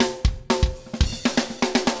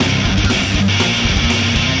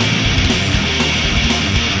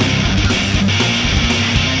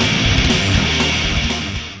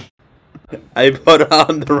I put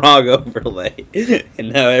on the wrong overlay,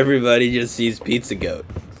 and now everybody just sees Pizza Goat.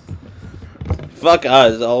 Fuck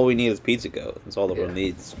us, all we need is Pizza Goat. That's all the world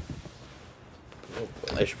needs.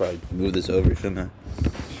 I should probably move this over, shouldn't I?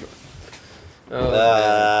 Sure.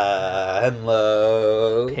 Oh,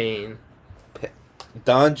 hello. Pain.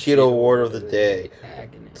 Don Cheadle Award of the Day.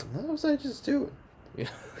 Agony. What was I just doing?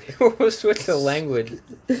 We'll switch the language.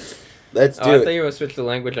 Let's do I it. thought you were switch the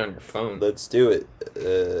language on your phone. Let's do it.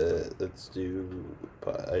 Let's do...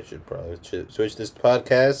 I should probably switch this to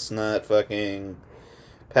podcast, not fucking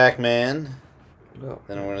Pac-Man. Oh,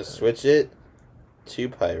 Then I'm going to switch it to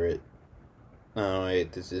Pirate. Oh,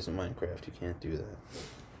 wait, this isn't Minecraft. You can't do that.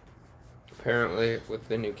 Apparently, with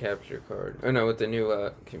the new capture card... Oh, no, with the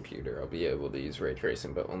new computer, I'll be able to use ray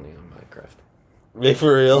tracing, but only on Minecraft. Wait,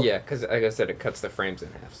 for real? Yeah, because like I said, it cuts the frames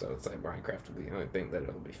in half, so it's like Minecraft will be the only thing that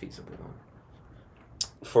it'll be feasible on.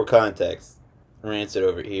 For context, Rancid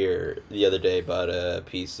over here the other day bought a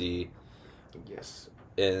PC. Yes.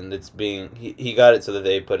 And it's being... He got it so that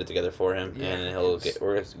they put it together for him, Yeah, and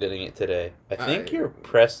we're getting it today. I think you're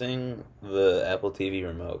pressing the Apple TV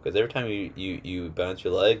remote, because every time you bounce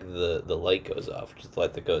your leg, the light goes off, which is the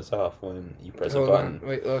light that goes off when you press a button. On.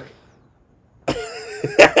 Wait, look.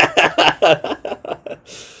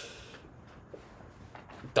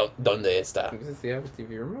 ¿Dónde está? Is this the Apple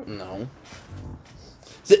TV remote? No.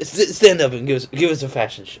 Stand up and give us a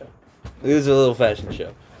fashion show. Give us a little fashion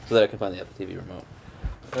show so that I can find the Apple TV remote.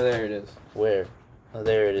 Oh, there it is. Where? Oh,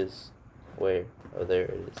 there it is. Where? Oh, there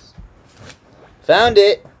it is. Found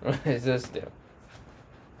it! What does this do?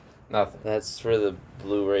 Nothing. That's for the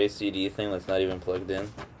Blu-ray CD thing that's not even plugged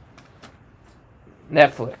in.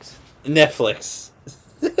 Netflix. Netflix.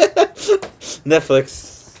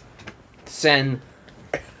 Send.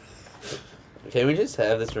 Can we just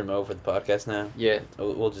have this remote for the podcast now? Yeah.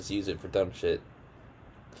 We'll just use it for dumb shit.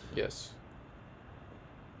 Yes.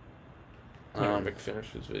 I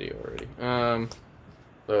finished this video already.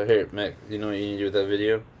 Oh, here, Mac, you know what you need to do with that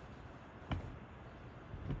video?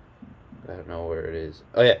 I don't know where it is.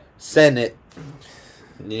 Oh, yeah. Send it.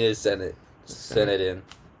 You need to send it. Send it in.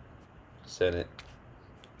 Send it.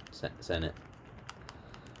 Send it.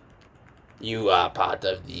 You are part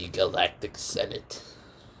of the Galactic Senate.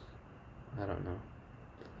 I don't know.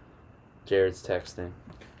 Jared's texting.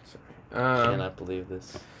 Sorry. Cannot believe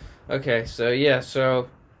this. Okay,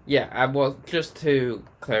 well, just to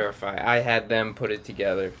clarify, I had them put it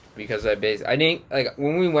together because I didn't, like,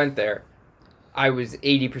 when we went there, I was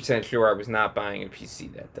 80% sure I was not buying a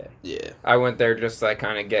PC that day. Yeah. I went there just to, like,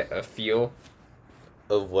 kind of get a feel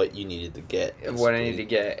of what you needed to get. of what I needed to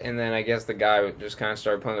get, and then I guess the guy just kind of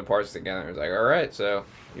started putting the parts together and was like, alright, so,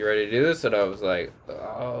 you ready to do this? And I was like,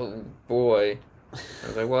 oh, boy. I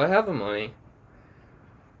was like, well, I have the money.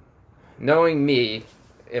 Knowing me,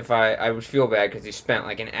 if I would feel bad because he spent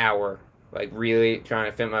like an hour, like really trying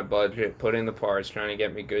to fit my budget, put in the parts, trying to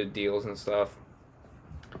get me good deals and stuff.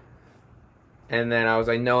 And then I was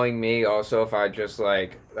like, knowing me, also if I just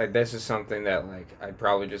like this is something that like I'd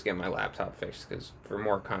probably just get my laptop fixed because for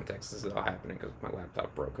more context, this is all happening because my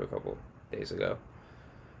laptop broke a couple days ago.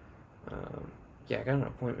 Yeah, I got an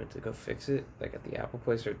appointment to go fix it, like at the Apple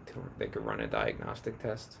place, or they could run a diagnostic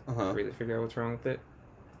test to really figure out what's wrong with it.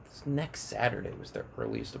 This next Saturday was their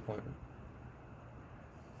earliest appointment.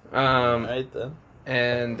 Right then.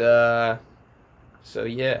 And so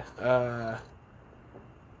yeah,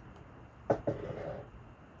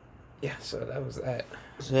 yeah. So that was that.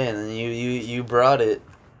 So yeah, and then you brought it.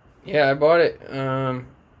 Yeah, I bought it. And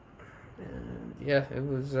yeah, it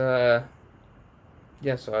was.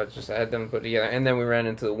 Yeah, so I had them put together, and then we ran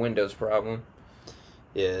into the Windows problem.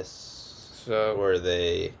 Yes. So where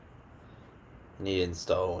they need to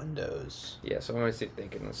install Windows. Yeah, so I'm gonna see if they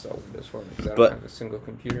can install Windows for me because I But- don't have a single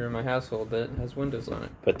computer in my household that has Windows on it.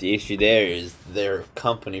 But the issue there is their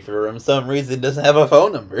company, for some reason, doesn't have a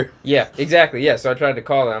phone number. Yeah, exactly. Yeah, so I tried to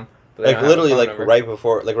call them. But they Like don't have a literally, phone like number. right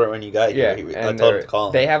before, like right when you got Yeah, here, I and told him to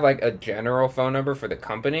call them. they have like a general phone number for the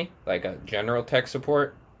company, like a general tech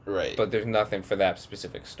support, Right. but there's nothing for that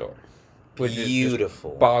specific store. Which Beautiful.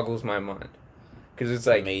 just boggles my mind. Because it's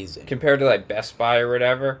like, amazing. compared to like Best Buy or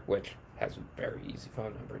whatever, which has a very easy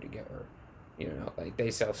phone number to get, or, you know, like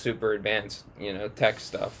they sell super advanced, you know, tech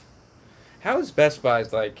stuff. How is Best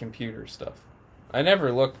Buy's like computer stuff? I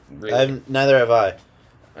never looked really. Neither have I.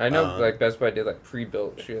 I know like Best Buy did like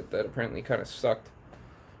pre-built shit that apparently kind of sucked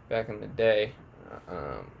back in the day.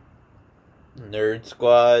 Nerd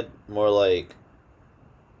Squad, more like,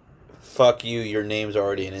 fuck you, your name's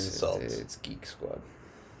already an insult. It's Geek Squad.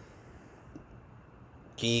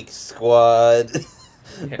 Geek Squad.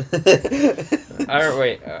 Yeah.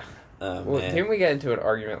 Wait. Oh, well, man. didn't we get into an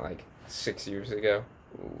argument like 6 years ago.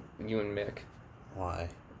 You and Mick. Why?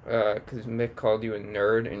 Because Mick called you a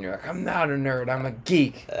nerd, and you're like, I'm not a nerd, I'm a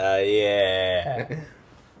geek. Yeah.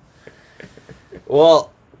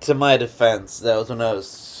 Well, to my defense, that was when I was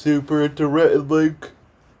super into Red and Link.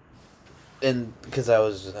 And because I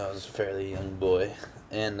was a fairly young boy.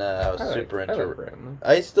 And I was super into...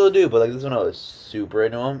 I still do, but like this is when I was super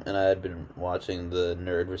into him, and I had been watching the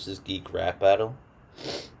Nerd versus Geek rap battle.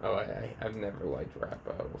 Oh, I've never liked rap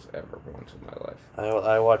battles ever once in my life.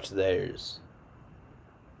 I watched theirs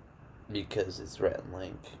because it's Rhett and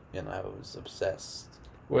Link, and I was obsessed.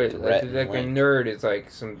 Wait, like a nerd is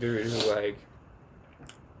like some dude who like...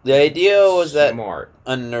 The idea was that smart.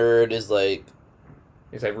 A nerd is like...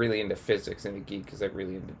 He's like really into physics, and a geek is like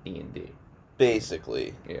really into D&D.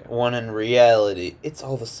 Basically. Yeah. When in reality, it's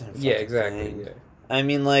all the same Yeah, exactly. thing. Yeah. I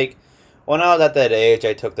mean, like, when I was at that age,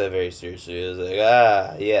 I took that very seriously. It was like,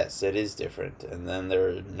 yes, it is different. And then there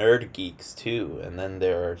are nerd geeks, too. And then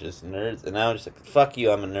there are just nerds. And I was just like, fuck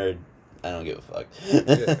you, I'm a nerd. I don't give a fuck.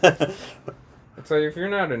 Yeah. It's like, if you're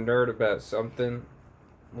not a nerd about something,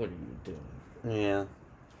 what are you doing? Yeah.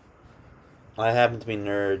 I happen to be a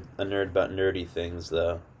nerd about nerdy things,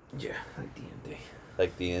 though. Yeah, like D&D.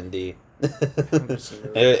 Like D&D. I'm just a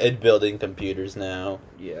nerd. And building computers now.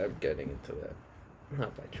 Yeah, I'm getting into that.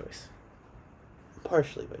 Not by choice.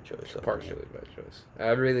 Partially by choice. Partially by choice. I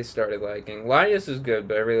really started liking... Linus is good,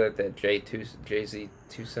 but I really like that JZ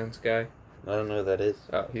 2 Cents guy. I don't know who that is.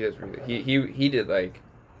 Oh, he does really... He did, like,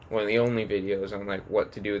 one of the only videos on, like,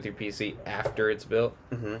 what to do with your PC after it's built.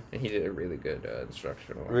 Mm-hmm. And he did a really good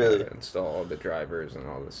instructional. Really? How to install all the drivers and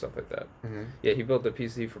all this stuff like that. Mm-hmm. Yeah, he built a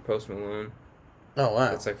PC for Post Malone. Oh,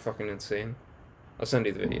 wow. It's, like, fucking insane. I'll send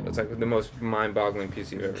you the video. It's, like, the most mind-boggling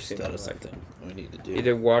PC you've ever seen in my life. Something we need to do. He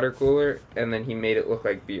did water cooler, and then he made it look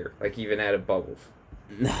like beer. Like, he even added bubbles.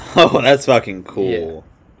 No, that's fucking cool.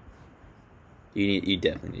 Yeah. You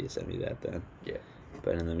definitely need to send me that then. Yeah.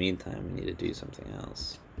 But in the meantime, we need to do something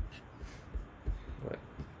else. What?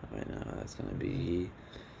 I know, that's gonna be...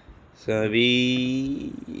 It's gonna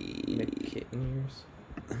be... Kitten ears?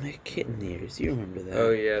 Make kitten ears, you remember that.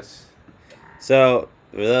 Oh, yes. So,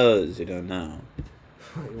 for those who don't know...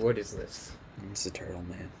 What is this? It's a turtle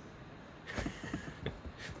man.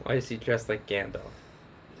 Why is he dressed like Gandalf?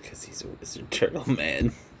 Because he's a wizard turtle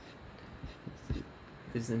man.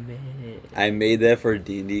 He's a man. I made that for a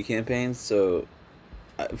D&D campaign, so...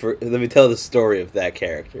 let me tell the story of that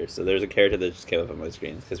character. So there's a character that just came up on my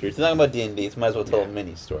screen. Because we're talking about D&D, so might as well tell a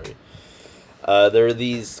mini story. There are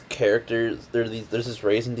these characters... There's this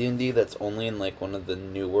race in D&D that's only in, like, one of the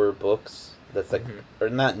newer books. That's, like... Or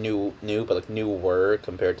not new, but, like, newer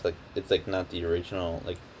compared to, like... It's, like, not the original,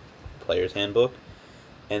 like, player's handbook.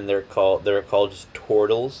 And they're called just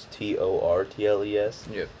Tortles, Tortles.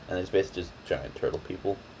 Yep. And it's basically just giant turtle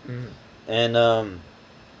people. Mm-hmm. And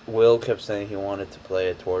Will kept saying he wanted to play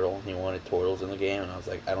a turtle. He wanted turtles in the game, and I was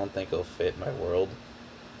like, I don't think it'll fit my world.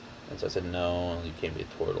 And so I said no, and you can't be a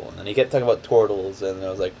turtle. And then he kept talking about turtles, and I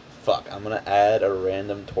was like, fuck, I'm gonna add a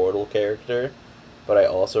random turtle character, but I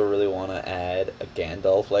also really want to add a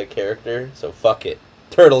Gandalf-like character. So fuck it,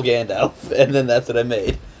 Turtle Gandalf, and then that's what I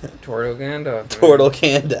made. Turtle Gandalf. Turtle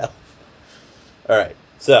Gandalf. All right,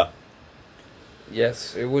 so.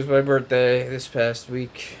 Yes, it was my birthday this past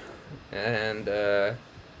week, and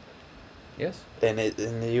yes. And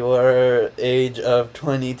in your age of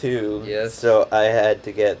 22. Yes. So I had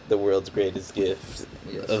to get the world's greatest gift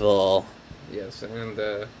of all. Yes, and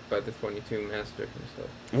by the 22 master himself.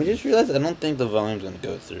 We just realized I don't think the volume's going to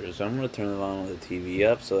go through, so I'm going to turn the volume of the TV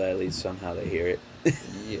up so that at least somehow they hear it.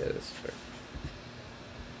 Yeah, that's fair.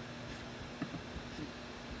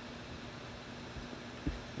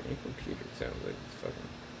 Your computer sounds like it's fucking...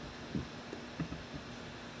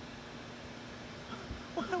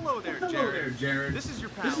 Well, hello there, Jared. This is your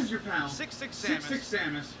pal. 6'6"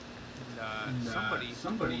 Samus. And somebody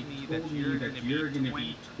told me that you're gonna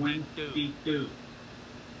be 22. Your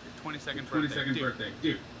 22nd birthday.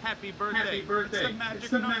 Dude. Happy birthday. It's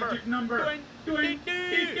the magic number. 22.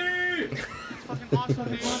 It's fucking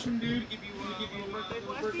awesome, dude. Give you a birthday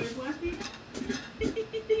blast.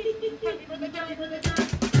 Happy birthday, Jared.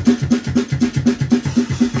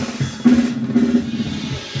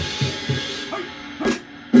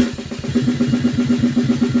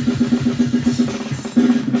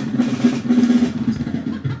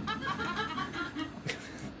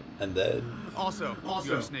 And then... Also,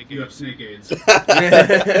 you have snake AIDS.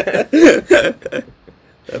 That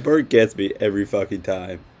bird gets me every fucking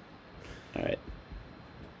time. Alright.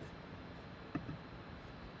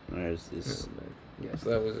 There's this... Yes,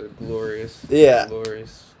 that was a glorious... Yeah.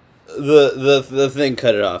 Glorious... The thing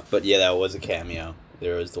cut it off, but yeah, that was a cameo.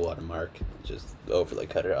 there was the watermark. Just overlay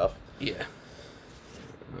cut it off. Yeah.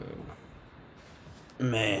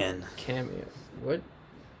 Man. Cameo. What?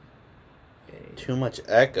 Too much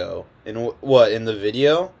echo. In what? In the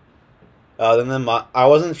video? Then I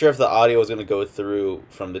wasn't sure if the audio was going to go through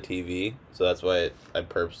from the TV, so that's why I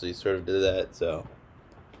purposely sort of did that, so...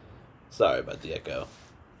 Sorry about the echo.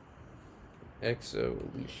 Exo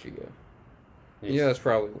Alicia. Yeah, that's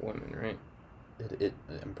probably a woman, right?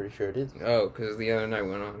 I'm pretty sure it is. Oh, because the other night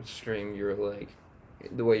when on stream, you were like...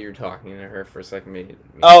 The way you were talking to her for a second made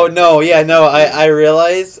Oh, no, yeah, no, I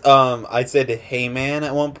realized, I said, hey, man,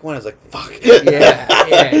 at one point. I was like, fuck. Yeah.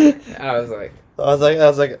 I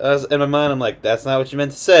was in my mind, I'm like, that's not what you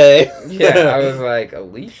meant to say. Yeah, I was like,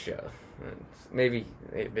 Alicia. Maybe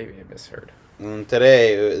I misheard.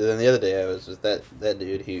 Today, then the other day, I was with that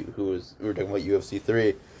dude who was, we were talking about UFC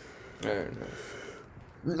 3. I don't know.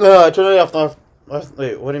 No, I turned it off.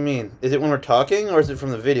 Wait, what do you mean? Is it when we're talking, or is it from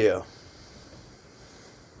the video?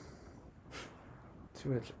 Too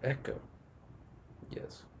much echo.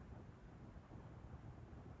 Yes.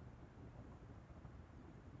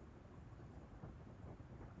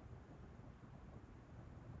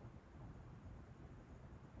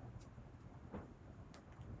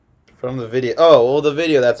 From the video. Oh, well, the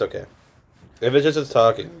video, that's okay. If it's just us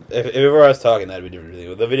talking. If it were us talking, that'd be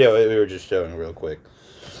different. The video, we were just showing real quick.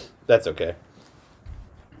 That's okay.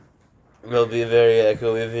 It'll be a very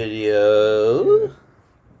echoey video.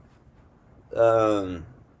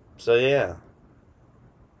 So yeah.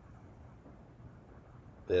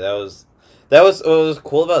 That was what was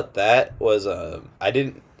cool about that was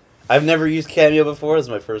I've never used Cameo before. This is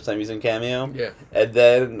my first time using Cameo. Yeah. And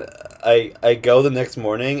then I go the next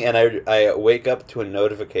morning and I wake up to a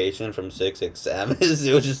notification from 66 Samus.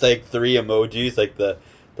 It was just like 3 emojis, like the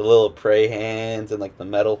little pray hands and like the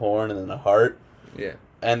metal horn and then a heart. Yeah.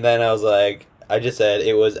 And then I was like, I just said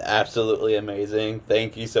it was absolutely amazing.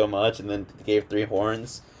 Thank you so much. And then gave 3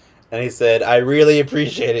 horns. And he said, I really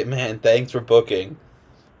appreciate it, man. Thanks for booking.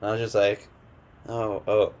 And I was just like,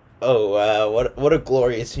 oh wow, what a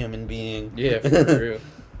glorious human being. Yeah, for real.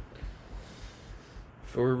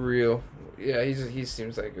 For real. Yeah, he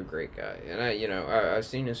seems like a great guy. And I've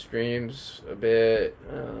seen his streams a bit.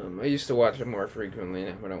 I used to watch him more frequently.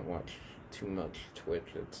 Now I don't watch too much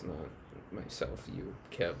Twitch. It's not myself, you,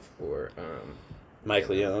 Kev, or Mike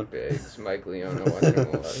Leone. Biggs, Mike Leone. I watch him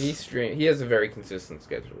a lot. He has a very consistent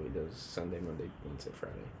schedule. He does Sunday, Monday, Wednesday,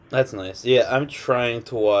 Friday. That's nice. Yeah, I'm trying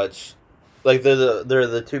to watch. Like they're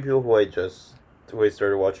the 2 people who I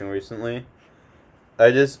started watching recently.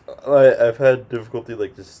 I've had difficulty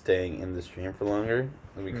like just staying in the stream for longer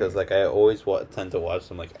because like I always tend to watch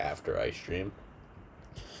them like after I stream.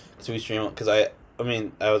 So we stream because I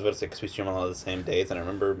was about to say because we stream on all the same days, and I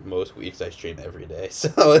remember most weeks I stream every day, so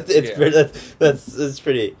it's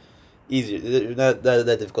pretty easy, not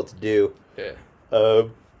that difficult to do. Yeah.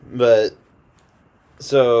 But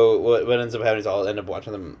so what ends up happening is I'll end up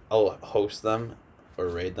watching them. I'll host them or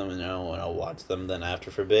raid them, and I'll watch them then after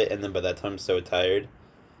for a bit, and then by that time I'm so tired,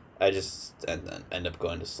 I just end up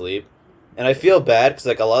going to sleep, and I feel bad because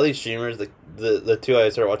like a lot of these streamers, like the 2 I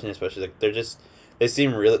started watching especially, like they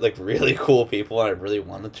seem really cool people, and I really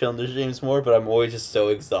want to chill in their streams more, but I'm always just so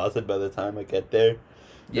exhausted by the time I get there.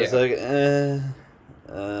 Yeah. It's like,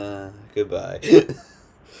 goodbye.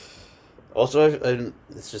 Also,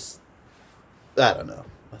 it's just, I don't know.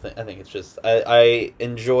 I think it's just, I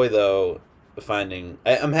enjoy, though, finding,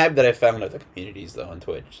 I'm happy that I found other communities, though, on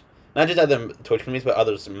Twitch. Not just other Twitch communities, but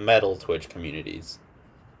other metal Twitch communities.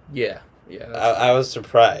 Yeah. Yeah, I was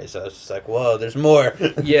surprised. I was just like, whoa, there's more.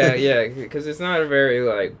 yeah, because it's not a very,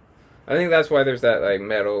 like... I think that's why there's that, like,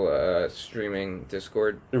 metal streaming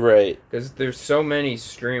Discord. Right. Because there's so many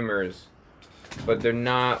streamers, but they're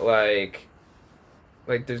not, like...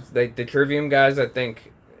 Like, there's, like, the Trivium guys, I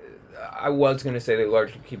think... I was going to say they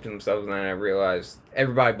largely keep to themselves, and then I realized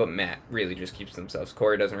everybody but Matt really just keeps to themselves.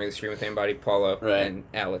 Corey doesn't really stream with anybody. Paulo and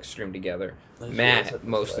Alex stream together. Matt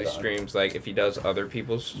mostly streams, like, if he does other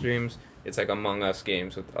people's streams... It's like Among Us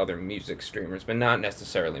games with other music streamers, but not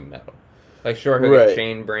necessarily metal. Like, sure, he'll get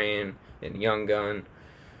Chain Brain and Young Gun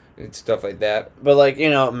and stuff like that. But, like,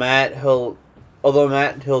 Matt, he'll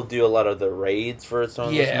do a lot of the raids for some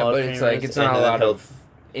of the small streamers. It's like, it's not a lot of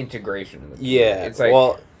integration in the community. Yeah, it's like,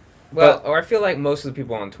 or I feel like most of the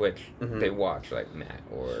people on Twitch, they watch, like, Matt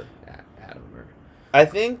or Adam or... I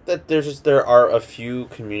think that there are a few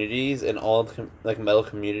communities in all like metal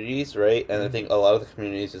communities, right? And I think a lot of the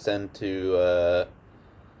communities just tend to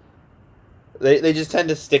they just tend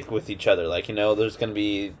to stick with each other. Like, there's gonna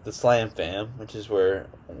be the Slam Fam, which is where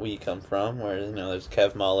we come from. Where there's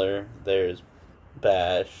Kev Muller, there's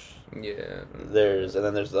Bash, Yeah. And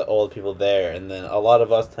then there's the old people there, and then a lot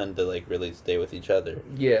of us tend to like really stay with each other.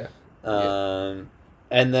 Yeah.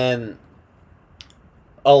 And then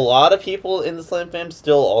a lot of people in the Slam fam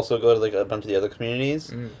still also go to like a bunch of the other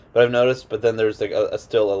communities. But I've noticed, but then there's like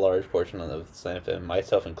still a large portion of the Slam fam,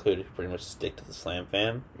 myself included, who pretty much stick to the Slam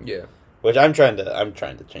fam. Yeah. Which I'm trying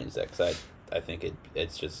to change that, because I think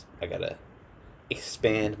it's just, I gotta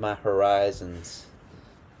expand my horizons,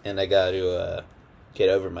 and I gotta get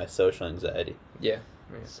over my social anxiety. Yeah.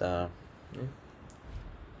 So. Yeah.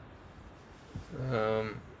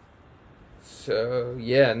 So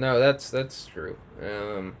yeah, no, that's true.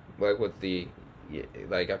 Like with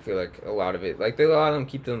like I feel like a lot of it, like a lot of them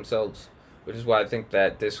keep to themselves, which is why I think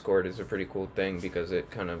that Discord is a pretty cool thing, because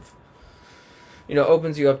it kind of,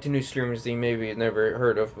 opens you up to new streamers that you maybe had never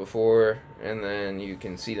heard of before, and then you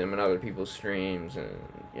can see them in other people's streams, and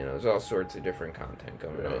there's all sorts of different content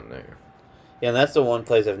going on there. Yeah, and that's the one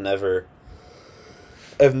place I've never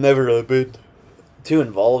really been too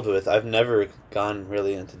involved with. I've never gone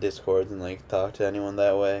really into Discords and like talked to anyone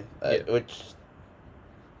that way, which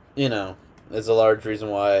is a large reason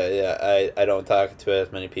why I don't talk to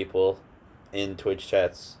as many people in Twitch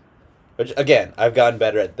chats, which again I've gotten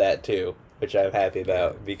better at that too, which I'm happy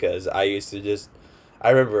about, because I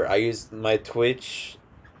remember I used my Twitch,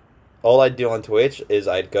 all I'd do on Twitch is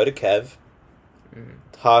I'd go to Kev,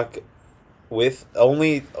 talk with,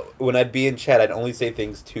 only when I'd be in chat I'd only say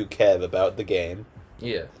things to Kev about the game.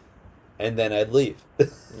 Yeah. And then I'd leave.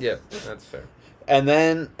 Yeah, that's fair. And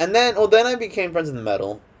then I became friends with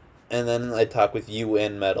Metal, and then I'd talk with you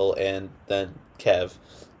and Metal, and then Kev.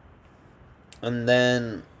 And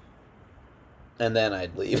then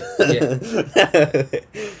I'd leave. Yeah.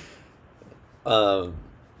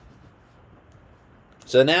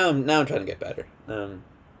 So now I'm trying to get better. I'm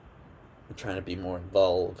trying to be more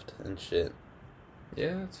involved and shit.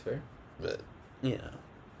 Yeah, that's fair. But yeah,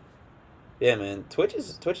 man, Twitch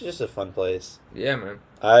is just a fun place. Yeah, man.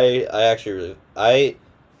 I actually really,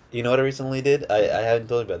 you know what I recently did? I haven't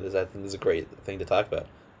told you about this. I think this is a great thing to talk about.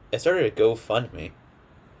 I started a GoFundMe,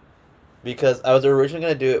 because I was originally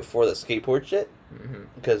going to do it for the skateboard shit,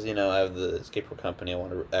 because I have the skateboard company. I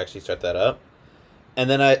want to actually start that up. And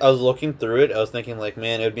then I was looking through it. I was thinking, like,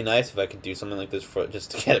 man, it would be nice if I could do something like this for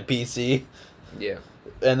just to get a PC. Yeah.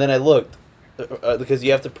 And then I looked, because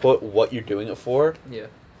you have to put what you're doing it for. Yeah.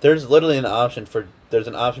 There's literally an option for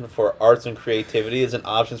arts and creativity. There's an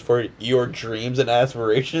option for your dreams and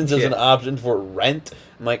aspirations. There's an option for rent.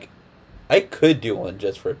 I'm like, I could do one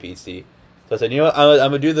just for a PC. So I said, you know what, I'm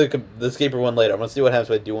gonna do the skateboard one later. I'm gonna see what happens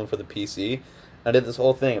if I do one for the PC. I did this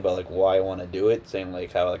whole thing about like why I want to do it, saying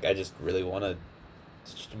like how like I just really want to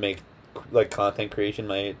make like content creation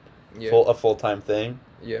my full-time thing.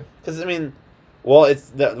 Yeah. Because I mean,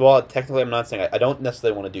 technically I'm not saying I don't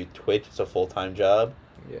necessarily want to do Twitch as a full-time job.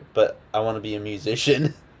 Yeah. But I want to be a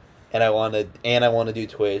musician, and I want to do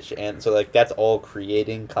Twitch, and so like that's all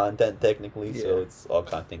creating content technically. Yeah. So it's all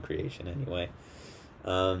content creation anyway.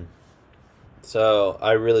 So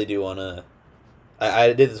I really do want to.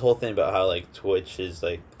 I did this whole thing about how like Twitch is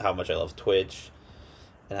like how much I love Twitch,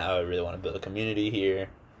 and how I really want to build a community here.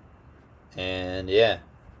 And yeah,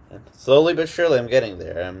 slowly but surely I'm getting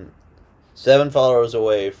there. I'm 7 followers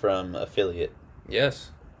away from affiliate.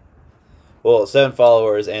 Yes. Well, 7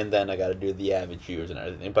 followers, and then I got to do the average viewers and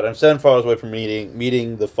everything. But I'm 7 followers away from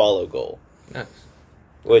meeting the follow goal. Nice.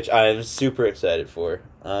 Which I'm super excited for.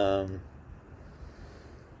 Hell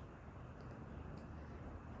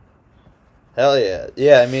yeah.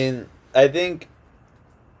 Yeah, I mean, I think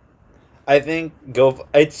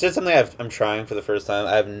it's just something I'm trying for the first time.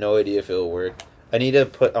 I have no idea if it'll work. I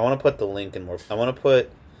want to put the link in more. I want to put,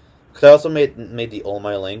 because I also made the all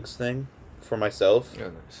my links thing for myself. Oh,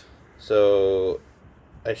 nice. So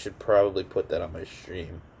I should probably put that on my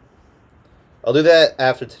stream. I'll do that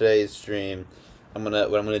after today's stream. What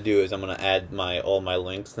I'm gonna do is I'm gonna add all my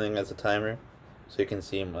links thing as a timer, so you can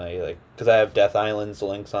see my because I have Death Island's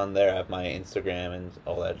links on there. I have my Instagram and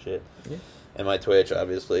all that shit, and my Twitch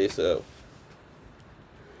obviously. So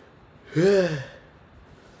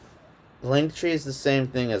Linktree is the same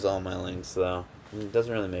thing as all my links though. It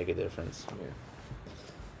doesn't really make a difference.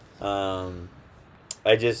 Yeah.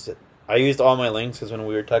 I used all my links because when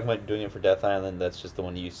we were talking about doing it for Death Island, that's just the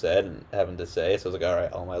one you said and happened to say. So I was like, all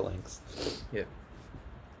right, all my links. Yeah.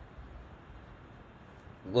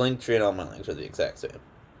 Linktree and all my links are the exact same.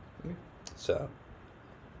 Yeah. So,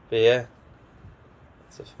 but yeah,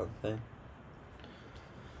 it's a fun thing.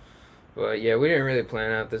 Well, yeah, we didn't really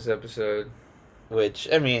plan out this episode. Which,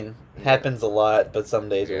 I mean, happens a lot, but some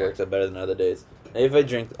days it works out better than other days. Maybe if I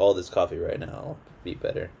drink all this coffee right now, I'll be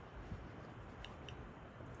better.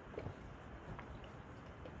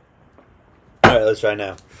 Let's try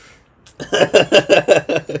now.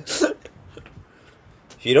 If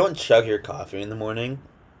you don't chug your coffee in the morning,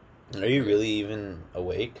 are you really even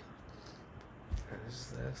awake?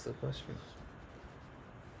 That's the question.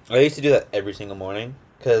 I used to do that every single morning,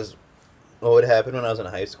 because what would happen when I was in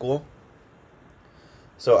high school?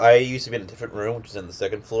 So I used to be in a different room, which was on the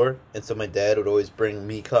second floor, and so my dad would always bring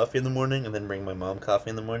me coffee in the morning, and then bring my mom coffee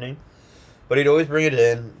in the morning. But he'd always bring it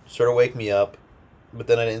in, sort of wake me up, but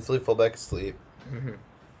then I'd instantly fall back asleep. Mm-hmm.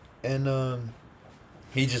 And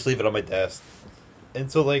he'd just leave it on my desk.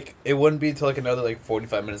 And so, like, it wouldn't be until, like, another, like,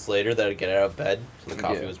 45 minutes later that I'd get out of bed, so the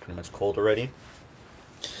coffee was pretty much cold already.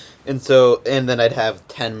 And so, and then I'd have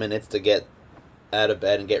 10 minutes to get out of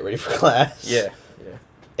bed and get ready for class. Yeah.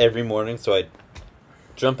 Every morning, so I'd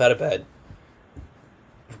jump out of bed,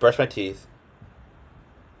 brush my teeth.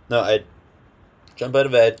 No, I'd jump out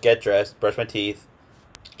of bed, get dressed, brush my teeth,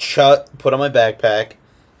 put on my backpack,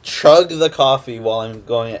 chug the coffee while I'm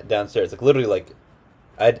going downstairs. Like, literally, like,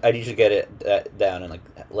 I'd usually get it down in, like,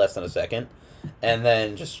 less than a second, and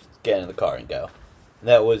then just get in the car and go.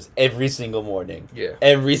 That was every single morning. Yeah.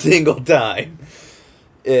 Every single time.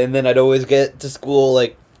 And then I'd always get to school,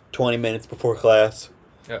 like, 20 minutes before class,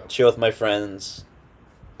 chill with my friends,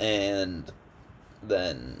 and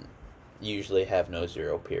then usually have no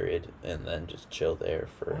zero period, and then just chill there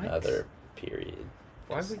for another period.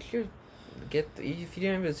 Why would you if you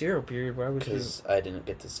didn't have a zero period, why would you? Because I didn't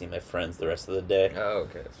get to see my friends the rest of the day. Oh,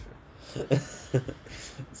 okay, that's fair.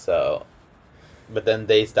 So, but then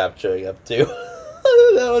they stopped showing up too.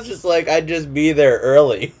 That was just like, I'd just be there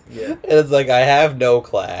early. Yeah. And it's like, I have no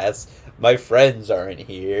class. My friends aren't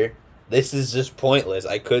here. This is just pointless.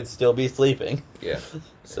 I could still be sleeping. Yeah.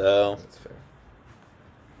 So. That's fair.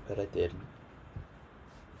 But I didn't.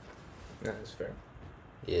 No, that's fair.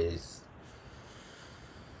 Yes.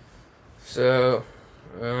 So,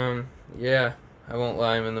 yeah. I won't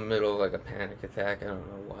lie, I'm in the middle of, like, a panic attack. I don't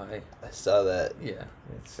know why. I saw that. Yeah,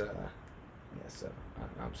 it's, yeah, so,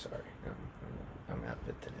 I'm sorry. I'm out of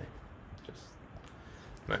it today. Just,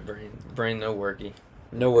 my brain no worky.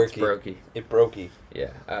 No worky. It's brokey. It brokey.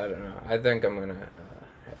 Yeah, I don't know. I think I'm gonna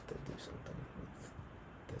have to do something with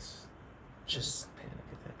this. Just panic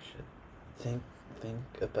attack shit. Think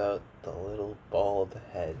about the little bald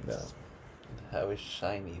heads. No. How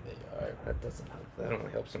shiny they are. That doesn't help. That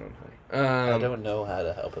only helps when I'm high. I don't know how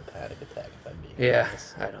to help a panic attack if I'm being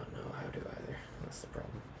honest. I don't know how to either. That's the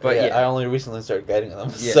problem. But yeah, I only recently started getting them,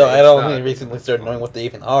 Yeah, so I it's only not recently started knowing what they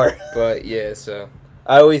even are. But yeah, so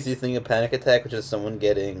I always do think a panic attack, which is someone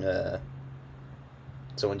just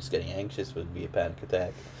getting anxious, would be a panic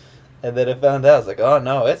attack. And then I found out, I was like, oh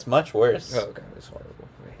no, it's much worse. oh god, it's horrible.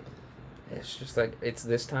 I hate it. It's just like it's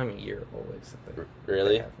this time of year always.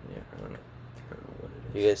 Really? Yeah, I don't know what it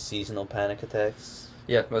is. You get seasonal panic attacks?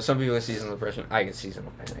 Yeah, but some people get seasonal depression. I get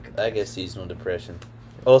seasonal panic attacks. I get seasonal depression.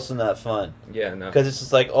 Also not fun. Yeah, no. Because it's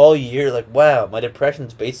just like all year, like, wow, my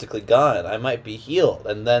depression's basically gone. I might be healed.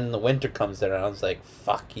 And then the winter comes around, I was like,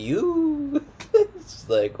 fuck you. It's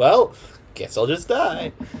just like, well, guess I'll just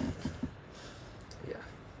die. Yeah.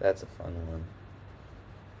 That's a fun one.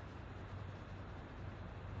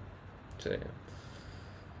 So yeah.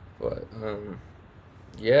 But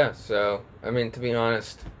yeah. So I mean, to be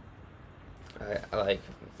honest, I like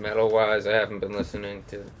metal wise, I haven't been listening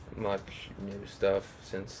to much new stuff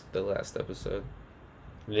since the last episode.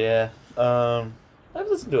 Yeah. I've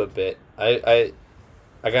listened to a bit. I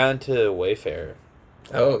got into Wayfarer.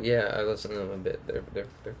 Oh yeah, I listened to them a bit.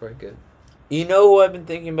 They're quite good. You know who I've been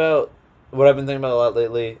thinking about? What I've been thinking about a lot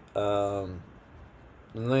lately? I'm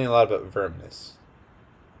thinking a lot about Verminous.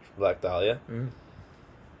 Black Dahlia. Mm-hmm.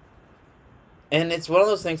 And it's one of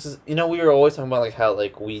those things, we were always talking about, like, how,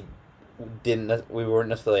 like, we weren't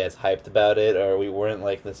necessarily as hyped about it, or we weren't,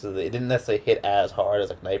 like, it didn't necessarily hit as hard as,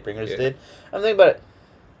 like, Nightbringers did. I'm thinking about it.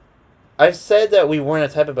 I've said that we weren't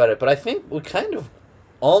as hyped about it, but I think we kind of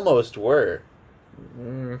almost were.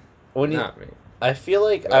 Not me. I feel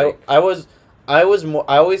like I was more,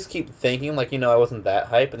 I always keep thinking, like, I wasn't that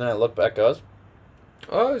hyped, and then I look back, I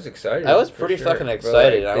was excited. I was pretty fucking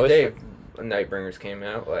excited. But, like, the day Nightbringers came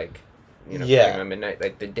out, like, midnight,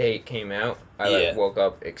 like, the day it came out, I woke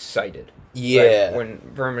up excited. Yeah. Like, when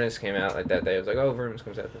Verminous came out, like, that day, I was like, oh, Verminous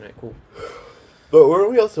comes out tonight, cool. But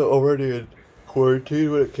weren't we also already in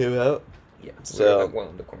quarantine when it came out? Yeah. So, we were, like, well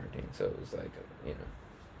into quarantine, so it was, like,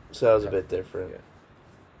 So that was a bit different. Yeah.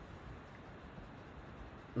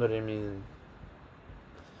 But, I mean...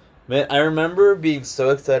 Man, I remember being so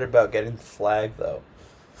excited about getting the flag, though.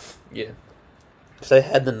 Yeah. Because I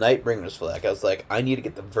had the Nightbringers flag. I was like, I need to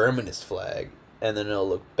get the Verminous flag. And then it'll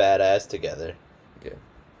look badass together. Yeah.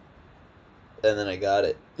 And then I got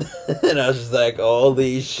it. And I was just like,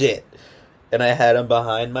 holy shit. And I had them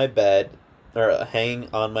behind my bed, or hanging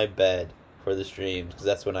on my bed for the streams, because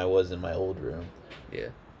that's when I was in my old room. Yeah.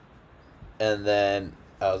 And then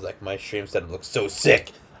I was like, my stream setup looks so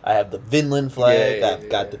sick. I have the Vinland flag, I've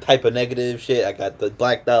got the type of negative shit, I got the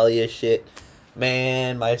Black Dahlia shit.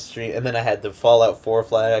 Man, my stream. And then I had the Fallout 4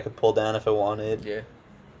 flag I could pull down if I wanted. Yeah.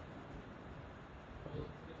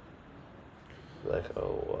 Like,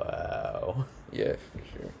 oh, wow. Yeah, for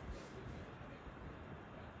sure.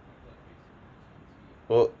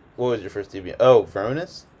 What was your first DB? Oh,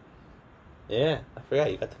 Furnace? Yeah, I forgot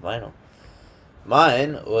you got the vinyl.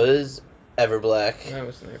 Mine was Everblack. That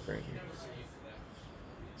was Sniper here.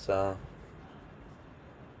 So,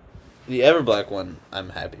 the Everblack one, I'm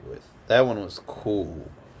happy with. That one was cool.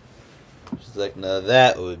 She's like, no,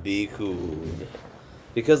 that would be cool.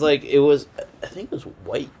 Because, like, it was, I think it was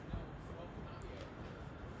white.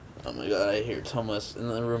 Oh my god, I hear Thomas in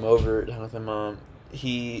the room over down with my mom.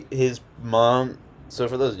 His mom, so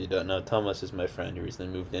for those of you who don't know, Thomas is my friend who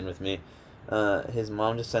recently moved in with me. His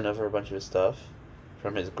mom just sent over a bunch of his stuff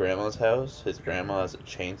from his grandma's house. His grandma is a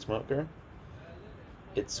chain smoker.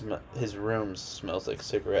 His room smells like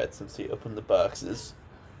cigarettes since he opened the boxes.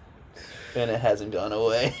 And it hasn't gone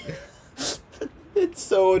away. It's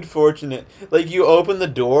so unfortunate. Like, you open the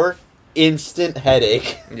door, instant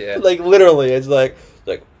headache. Yeah. Like, literally, it's like,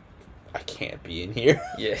 I can't be in here.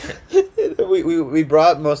 Yeah. we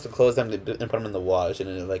brought most of the clothes down and put them in the wash, and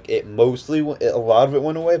a lot of it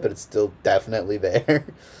went away, but it's still definitely there.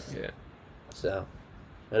 Yeah. So,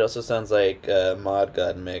 it also sounds like Mod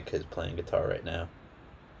God Mick is playing guitar right now.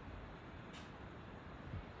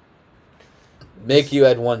 Mick, you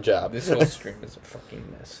had one job. This whole stream is a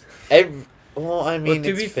fucking mess. Well, I mean,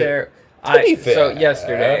 to be fair. fair, so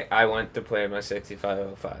yesterday I went to play my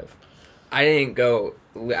 6505. I didn't go.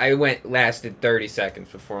 I lasted 30 seconds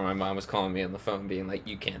before my mom was calling me on the phone, being like,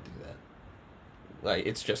 "You can't do that. Like,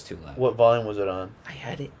 it's just too loud." What volume was it on? I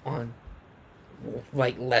had it on,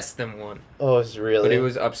 like, less than 1. Oh, it's really. But it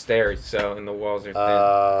was upstairs, so and the walls are thin.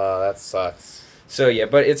 That sucks. So yeah,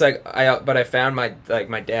 but it's like I found my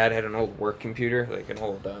dad had an old work computer, like an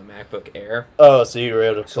old MacBook Air. Oh, so you were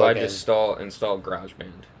able to So I plug just installed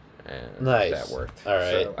GarageBand, and nice. that worked. All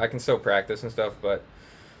right. So I can still practice and stuff, but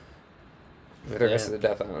the rest of the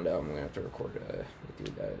Death Island album, I'm gonna have to record with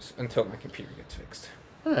you guys until my computer gets fixed.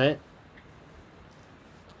 All right.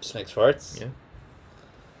 Just makes farts. Yeah.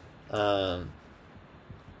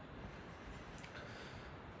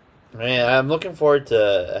 Man, I'm looking forward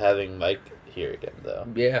to having Mike here again, though.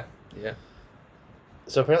 Yeah. Yeah.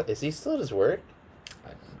 So apparently, is he still at his work? I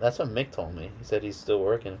don't know. That's what Mick told me. He said he's still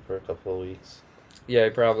working for a couple of weeks. Yeah, he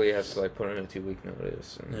probably has to like put in a 2-week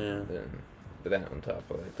notice, and Yeah. then that on top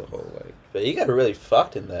of like the whole like. But you got really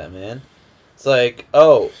fucked in that, man. It's like,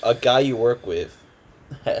 oh, a guy you work with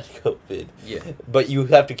had COVID. Yeah. But you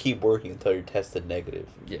have to keep working until you're tested negative.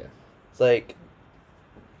 Yeah. It's like,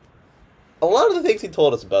 a lot of the things he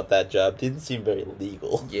told us about that job didn't seem very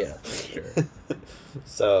legal. Yeah, for sure.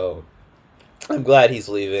 So, I'm glad he's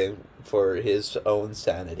leaving for his own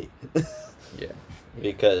sanity. Yeah.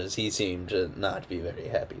 Because he seemed to not be very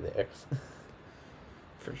happy there.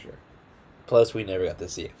 For sure. Plus, we never got to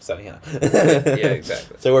see him, so yeah. Yeah,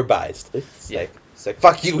 exactly. So we're biased. It's like,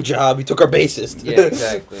 fuck you, job. You took our bassist. Yeah,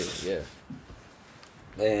 exactly. Yeah.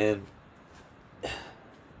 And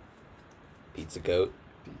Pizza Goat.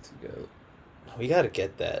 Pizza Goat. We gotta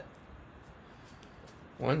get that.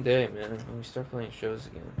 One day, man, when we start playing shows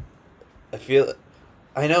again.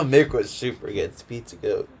 I know Mick was super against Pizza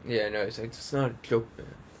Goat. Yeah, no, it's like, it's not a joke, man.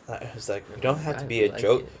 I was like, we don't have to be a like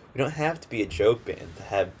joke. it. We don't have to be a joke band to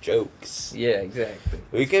have jokes. Yeah, exactly.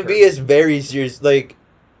 We can be as very serious. Like,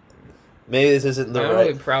 maybe this isn't the My right.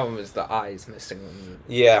 only problem is the eyes missing on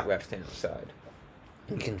the Yeah, left-hand side.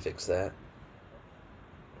 we can fix that.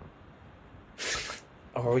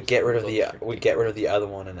 Or we get rid of the other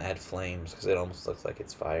one and add flames because it almost looks like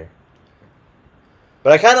it's fire.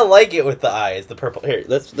 But I kind of like it with the eyes, the purple. Here,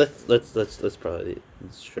 let's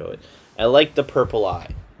show it. I like the purple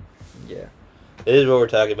eye. Yeah. This is what we're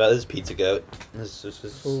talking about. This is Pizza Goat. This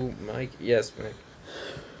is. Oh, Mike. Yes, Mike.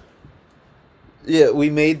 Yeah, we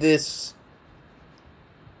made this.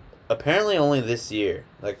 Apparently, only this year.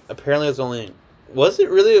 Like, apparently, it was only. Was it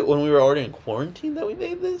really when we were already in quarantine that we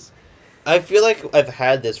made this? I feel like I've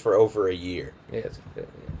had this for over a year. Yeah,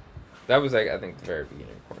 that was like I think the very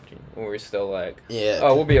beginning of quarantine when we were still like, Yeah.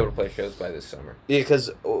 oh, we'll be able to play shows by this summer. Yeah,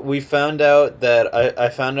 because we found out that I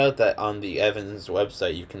found out that on the Evans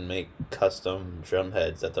website you can make custom drum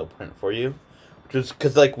heads that they'll print for you, just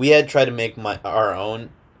because like we had tried to make our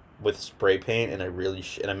own with spray paint, and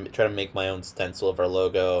and I'm trying to make my own stencil of our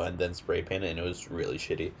logo and then spray paint it, and it was really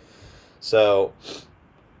shitty. So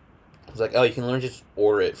I was like, oh, you can literally just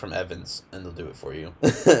order it from Evans, and they'll do it for you.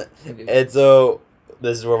 And so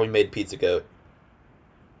this is where we made Pizza Goat.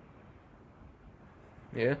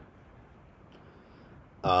 Yeah.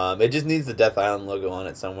 It just needs the Death Island logo on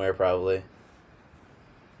it somewhere, probably.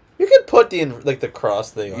 You could put the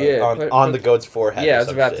cross thing on the goat's forehead. Yeah, I was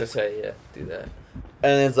about to say, yeah, do that.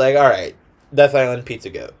 And it's like, all right, Death Island Pizza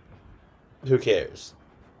Goat. Who cares?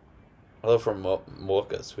 Although for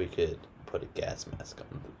Mochas, we could put a gas mask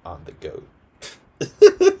on the goat. Except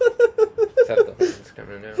the horns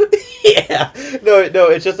coming out. Yeah, no,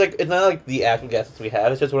 it's just like, it's not like the actual gas masks we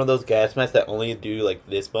have. It's just one of those gas masks that only do like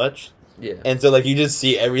this much. Yeah. And so like you just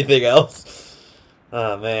see everything else.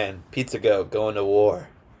 Oh man, Pizza Goat going to war.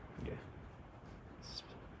 Yeah.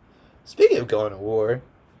 Speaking of going to war,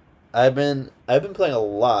 I've been playing a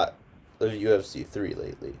lot of UFC 3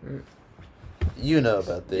 lately. Mm. You know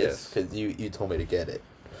about this because you told me to get it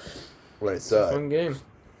when I saw it. Fun game.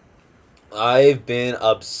 I've been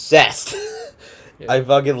obsessed. Yeah. I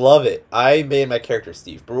fucking love it. I made my character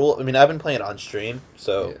Steve Brule. I mean, I've been playing it on stream,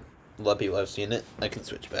 so a lot of people have seen it. I can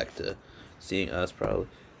switch back to seeing us probably.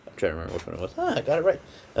 I'm trying to remember which one it was. I got it right.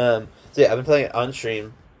 So yeah, I've been playing it on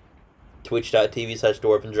stream.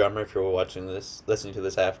 Twitch.tv/DwarvenDrummer if you're listening to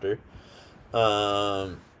this after.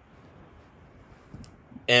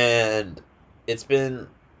 And it's been...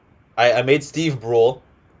 I made Steve Brule.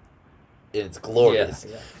 It's glorious.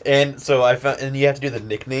 Yeah. And so I found... And you have to do the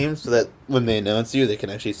nicknames so that when they announce you, they can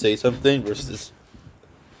actually say something versus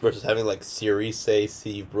having, like, Siri say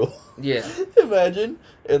Steve Brule. Yeah. Imagine.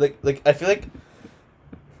 And like, I feel like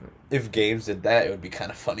if games did that, it would be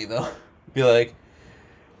kind of funny, though. Be like,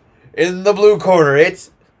 in the blue corner,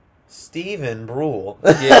 it's Steven Brule.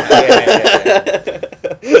 Yeah.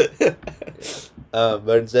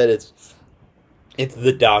 But instead, it's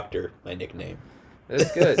the Doctor, my nickname.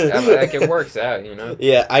 That's good. Like it works out, you know.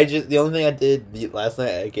 Yeah, the only thing I did last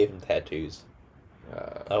night, I gave him tattoos.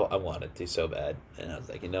 I wanted to so bad, and I was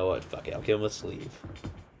like, you know what? Fuck it, I'll give him a sleeve,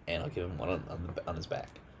 and I'll give him one on his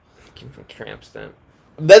back. Give him a tramp stamp.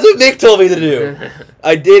 That's what Nick told me to do.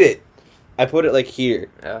 I did it. I put it like here.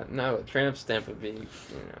 No, a tramp stamp would be,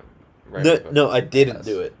 right. No, I didn't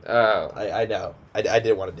do it. Oh, I know. I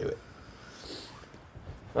didn't want to do it.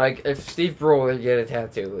 Like, if Steve Brule would get a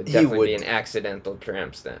tattoo, it would definitely be an accidental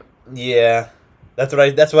tramp stamp. Yeah. That's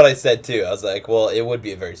what I said, too. I was like, well, it would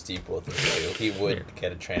be a very Steve Brule thing to do. He would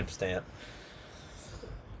get a tramp stamp.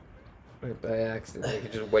 By accident, you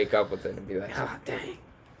could just wake up with it and be like, dang.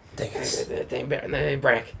 Dang it. That ain't better than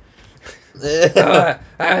Brack.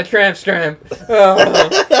 Tramp stamp.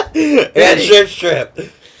 Oh. And shrimp.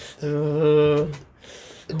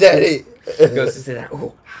 Daddy. Goes to sit down.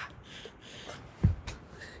 Ooh.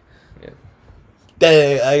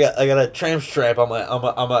 Dang, I got a tramp strap on my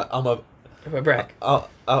brack.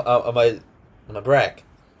 On my brack.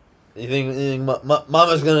 You think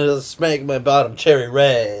Mama's gonna spank my bottom cherry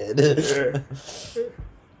red?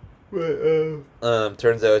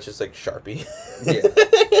 Turns out it's just like Sharpie. Yeah.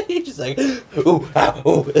 He's just like ooh, ah,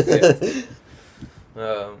 ooh.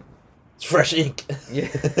 Yeah. It's fresh ink. Yeah.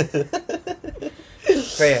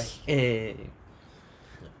 Fresh ink.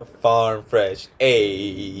 Farm fresh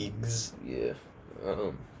eggs. Yeah.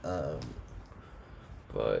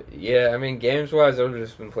 But yeah, I mean, games wise, I've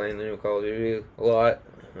just been playing the new Call of Duty a lot.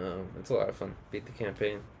 It's a lot of fun. Beat the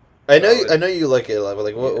campaign. I know you like it a lot, but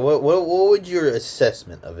like, what would your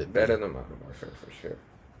assessment of it be? Better than Modern Warfare for sure.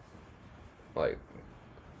 Like,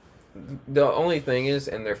 the only thing is,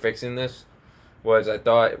 and they're fixing this, was I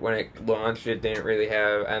thought when it launched, it didn't really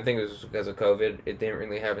have. I think it was because of COVID. It didn't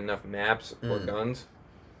really have enough maps or guns.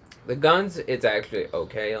 The guns, it's actually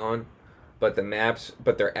okay on. But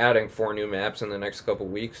they're adding 4 new maps in the next couple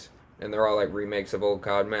weeks, and they're all like remakes of old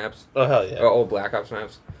COD maps. Oh hell yeah! Or old Black Ops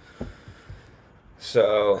maps.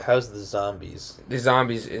 So how's the zombies? The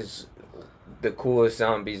zombies is the coolest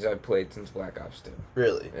zombies I've played since Black Ops 2.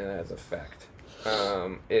 Really? And that's a fact.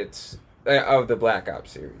 It's of the Black Ops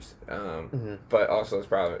series. But also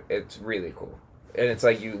it's really cool. And it's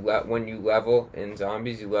like when you level in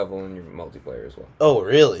zombies, you level in your multiplayer as well. Oh,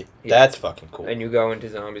 really? Yeah. That's fucking cool. And you go into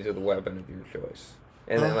zombies with a weapon of your choice.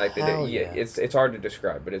 And then it's hard to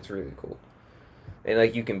describe, but it's really cool. And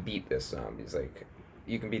like you can beat this zombies, like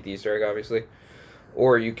you can beat the Easter egg obviously,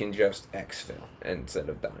 or you can just exfil instead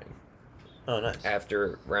of dying. Oh, nice.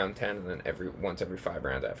 After round 10, and then once every 5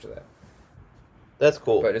 rounds after that. That's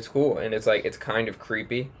cool. But it's cool, and it's like it's kind of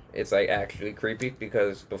creepy, it's like actually creepy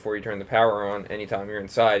because before you turn the power on, anytime you're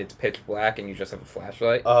inside, it's pitch black and you just have a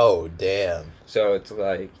flashlight. Oh, damn. So it's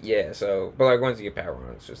like, yeah, so, but like once you get power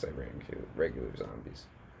on, it's just like regular zombies.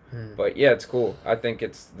 But yeah, it's cool. I think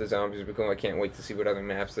the zombies are cool. I can't wait to see what other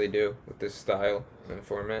maps they do with this style and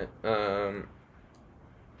format.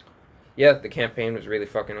 Yeah, the campaign was really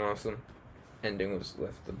fucking awesome. Ending was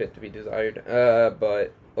left a bit to be desired.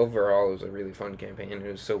 But overall, it was a really fun campaign.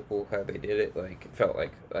 It was so cool how they did it. Like, it felt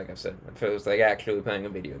like I said, it was like actually playing a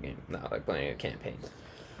video game, not like playing a campaign.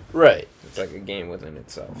 Right. It's like a game within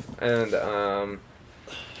itself. And,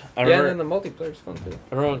 I yeah, and then the multiplayer's fun too.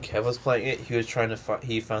 I remember when Kev was playing it, he was trying to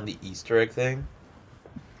he found the Easter egg thing,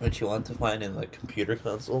 which he wanted to find in like computer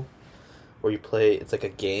console, where you play. It's like a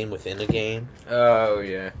game within a game. Oh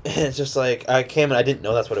yeah. And it's just like I came and I didn't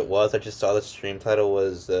know that's what it was. I just saw the stream title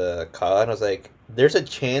was COD. And I was like, there's a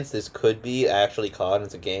chance this could be actually COD and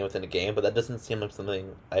it's a game within a game, but that doesn't seem like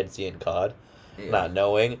something I'd see in COD. Yeah. Not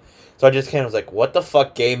knowing, so I just came. I was like, what the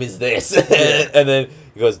fuck game is this? And then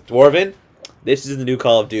he goes, Dwarven. This is the new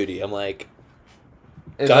Call of Duty. I'm like,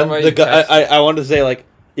 I wanted to say like,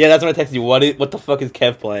 yeah, that's when I texted you. What the fuck is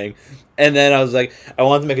Kev playing? And then I was like, I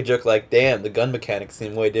wanted to make a joke like, damn, the gun mechanics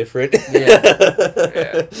seem way different.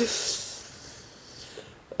 Yeah.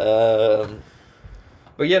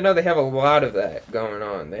 But yeah, no, they have a lot of that going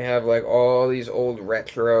on. They have like all these old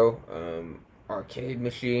retro arcade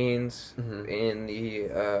machines in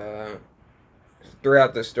the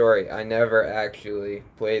throughout the story. I never actually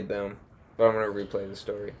played them. But I'm gonna replay the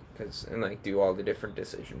story and like do all the different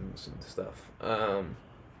decisions and stuff.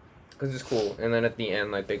 Cause it's cool. And then at the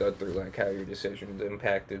end, like they go through like how your decisions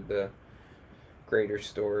impacted the greater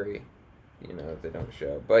story. You know, they don't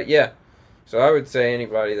show. But yeah, so I would say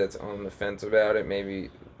anybody that's on the fence about it, maybe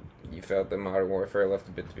you felt that Modern Warfare left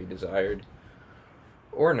a bit to be desired,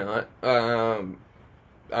 or not.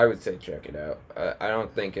 I would say check it out. I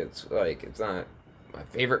don't think it's not my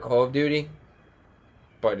favorite Call of Duty.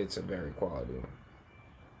 But it's a very quality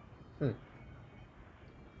one.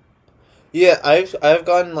 Yeah, I've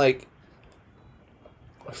gotten like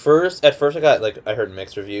at first I got like I heard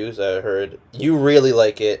mixed reviews. I heard you really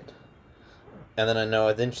like it, and then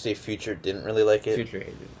I think you say Future didn't really like it. Future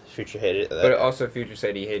hated it. Future hated it. But also Future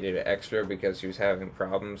said he hated it extra because he was having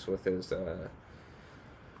problems with his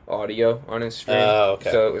audio on his stream. Oh,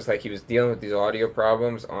 okay. So it was like he was dealing with these audio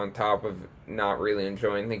problems on top of not really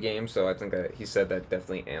enjoying the game. So I think he said that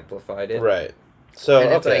definitely amplified it. Right. So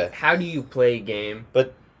and it's like, how do you play a game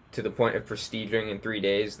but to the point of prestiging in 3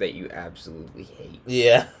 days that you absolutely hate?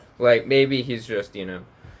 Yeah. Like maybe he's just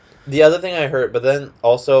The other thing I heard, but then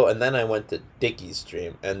also, and then I went to Dickie's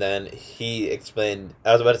stream, and then he explained.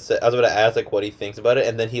 I was about to ask like what he thinks about it,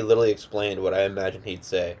 and then he literally explained what I imagined he'd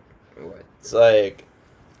say. What? It's like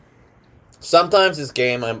sometimes this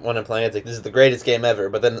game, when I'm playing, it's like this is the greatest game ever,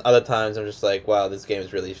 but then other times I'm just like, wow, this game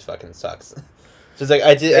is really fucking sucks. So it's like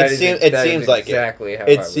it seems like exactly it. How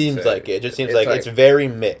It seems like it. It just seems like it's very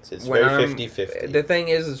mixed. It's very 50-50. The thing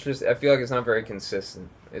is, it's just I feel like it's not very consistent.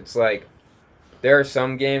 It's like there are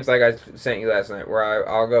some games like I sent you last night where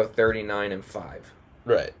I'll go 39-5.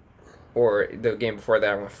 Right. Or the game before that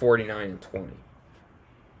I went 49-20.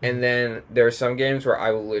 And then there are some games where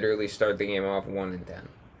I will literally start the game off 1-10.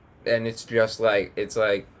 And it's just like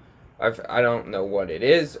I don't know what it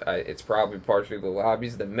is. It's probably partially the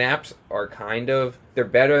lobbies. The maps are they're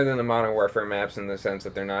better than the Modern Warfare maps in the sense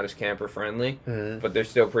that they're not as camper friendly, but they're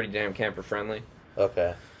still pretty damn camper friendly.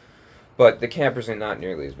 Okay. But the campers are not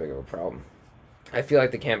nearly as big of a problem. I feel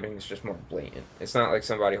like the camping is just more blatant. It's not like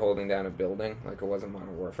somebody holding down a building like it was in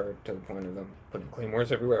Modern Warfare to the point of them putting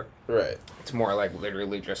claymores everywhere. Right. It's more like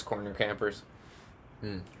literally just corner campers.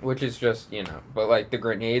 Which is just, but like the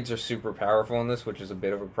grenades are super powerful in this, which is a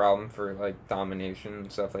bit of a problem for like domination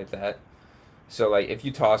and stuff like that. So like if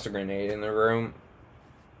you toss a grenade in the room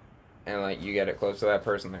and like you get it close to that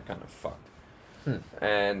person, they're kind of fucked.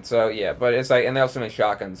 And so yeah, but it's like, and they also make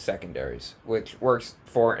shotguns secondaries, which works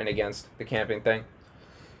for and against the camping thing.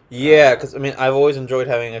 Yeah, because I mean, I've always enjoyed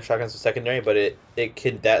having a shotgun as a secondary, but that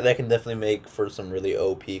can definitely make for some really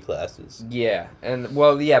OP classes. Yeah, and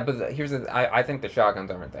well, yeah, but here's I think the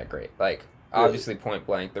shotguns aren't that great. Like obviously point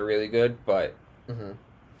blank, they're really good, but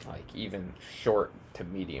like even short to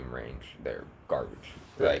medium range, they're garbage.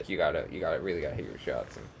 Right. Like you really gotta hit your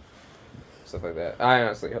shots and stuff like that. I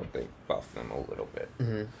honestly hope they buff them a little bit.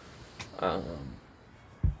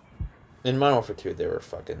 In Modern Warfare 2, they were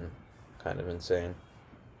fucking kind of insane.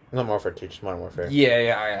 Not Modern Warfare 2, just Modern Warfare.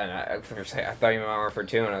 Yeah. I thought you meant Modern Warfare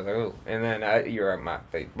 2, and I was like, ooh. And then you were at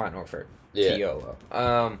Modern Warfare TOO.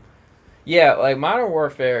 Yeah, like Modern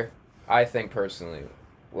Warfare, I think personally,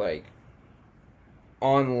 like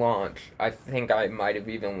on launch, I think I might have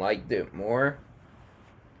even liked it more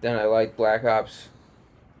than I liked Black Ops,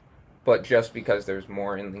 but just because there's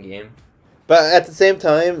more in the game. But at the same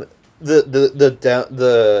time,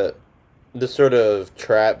 the sort of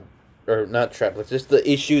trap, or not trap, but just the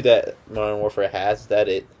issue that Modern Warfare has, that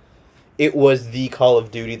it was the Call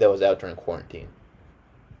of Duty that was out during quarantine.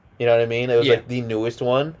 You know what I mean? It was Yeah. like the newest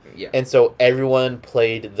one. Yeah. And so everyone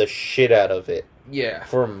played the shit out of it Yeah.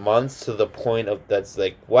 for months, to the point of that's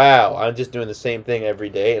like, wow, I'm just doing the same thing every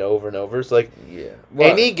day and over. It's like, Yeah.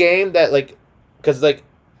 any game that, like, because, like,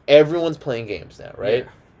 everyone's playing games now, right? Yeah.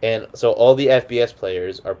 And so all the FPS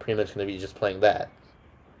players are pretty much going to be just playing that.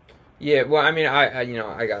 Yeah, well, I mean, I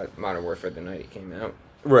got Modern Warfare the night it came out.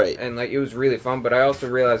 Right. And, like, it was really fun, but I also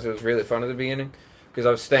realized it was really fun at the beginning, because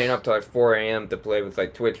I was staying up till, like, 4 a.m. to play with,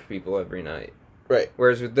 like, Twitch people every night. Right.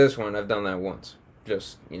 Whereas with this one, I've done that once,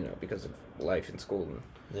 just, because of life in school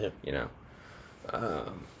and,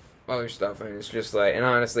 other stuff. And it's just, like, and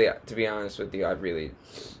honestly, to be honest with you, I really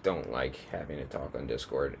don't like having to talk on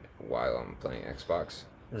Discord while I'm playing Xbox.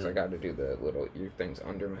 Because I got to do the little ear things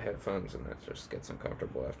under my headphones, and that just gets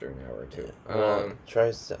uncomfortable after an hour or two. Well,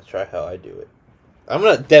 try how I do it. I'm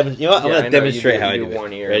gonna demonstrate. You know what? I'm gonna demonstrate how I do it.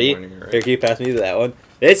 One ear, Ready? One ear, right? Here, can you pass me that one?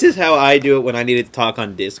 This is how I do it when I needed to talk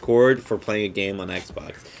on Discord for playing a game on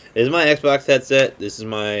Xbox. This is my Xbox headset. These are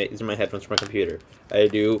my headphones for my computer. I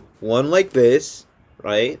do one like this,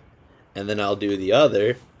 right, and then I'll do the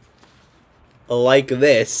other like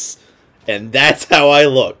this, and that's how I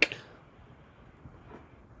look.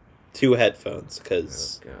 2 headphones,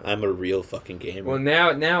 because I'm a real fucking gamer. Well,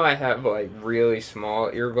 now I have, like, really small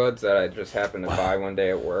earbuds that I just happened to buy one day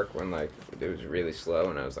at work when, like, it was really slow,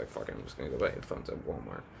 and I was like, fuck it, I'm just gonna go buy headphones at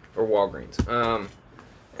Walmart or Walgreens.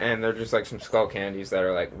 And they're just like some skull candies that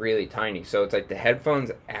are, like, really tiny. So it's like the headphones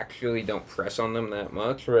actually don't press on them that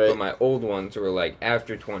much. Right. But my old ones were like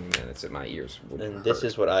after 20 minutes, my ears would And hurt. this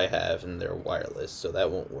is what I have, and they're wireless, so that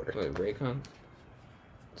won't work. Wait, Raycon?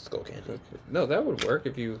 Skull candy. No, that would work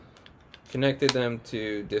if you connected them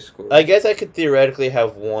to Discord. I guess I could theoretically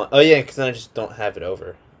have one. Oh yeah, because then I just don't have it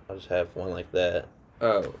over. I'll just have one like that.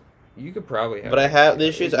 Oh, you could probably have. But I have the you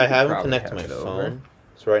issue is could I haven't probably connected have my it over. phone.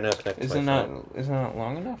 So right now, connected to my phone. Isn't that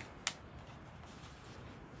long enough?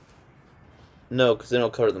 No, because then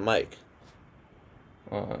it'll cover the mic.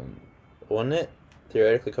 Wouldn't it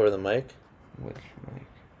theoretically cover the mic Which mic?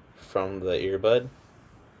 from the earbud?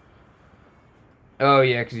 Oh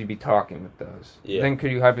yeah, because you'd be talking with those. Yeah. Then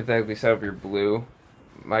could you hypothetically set up your blue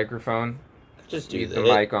microphone? Just do Use that. the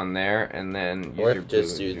mic on there, and then use Or your blue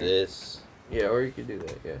just do as your- this. Yeah, or you could do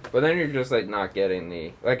that. Yeah, but then you're just like not getting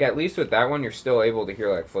the like. At least with that one, you're still able to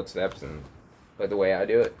hear like footsteps and like the way I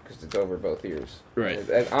do it because it's over both ears. Right.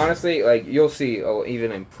 And honestly, like you'll see,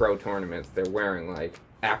 even in pro tournaments, they're wearing like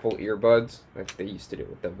Apple earbuds, like they used to do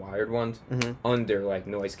with the wired ones, under like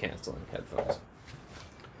noise canceling headphones.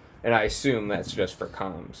 And I assume that's just for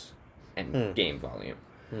comms and game volume.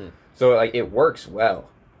 So like it works well,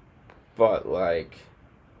 but like,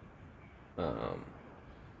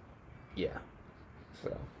 yeah.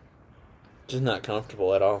 So. Just not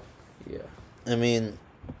comfortable at all. Yeah. I mean,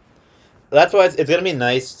 that's why it's gonna be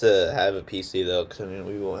nice to have a PC though, because I mean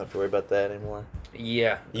we won't have to worry about that anymore.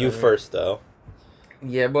 Yeah. You first though.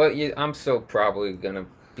 Yeah, but I'm still probably gonna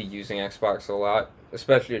be using Xbox a lot,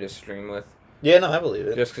 especially to stream with. Yeah, no, I believe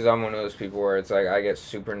it. Just because I'm one of those people where it's like I get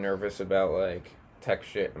super nervous about like tech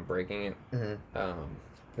shit and breaking it.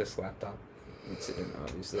 This laptop, it's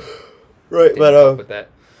obviously Right, didn't help with that.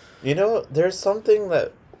 You know, there's something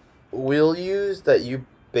that we'll use that you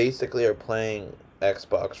basically are playing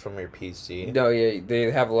Xbox from your PC. No, yeah,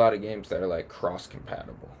 they have a lot of games that are like cross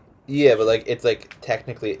compatible. Yeah, but like it's like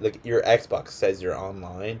technically like your Xbox says you're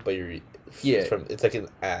online, but it's like an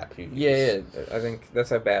app. You use. Yeah, I think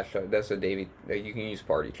that's a bash. That's a Davey. You can use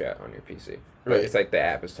Party Chat on your PC. But Right. it's like the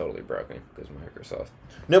app is totally broken because Microsoft.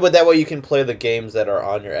 No, but that way you can play the games that are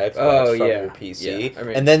on your Xbox from your PC, Yeah, I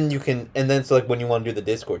mean, and then so like when you want to do the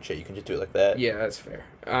Discord shit, you can just do it like that. Yeah, that's fair.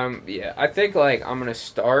 Yeah, I think like I'm gonna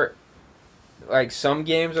start. Like some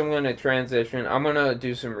games, I'm gonna transition. I'm gonna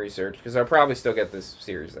do some research because I'll probably still get this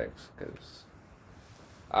Series X because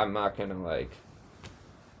I'm not gonna like.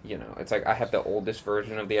 It's like I have the oldest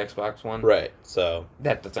version of the Xbox One. Right. So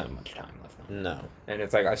that doesn't have much time left on. no. And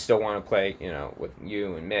it's like I still want to play, with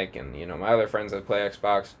you and Nick and my other friends that play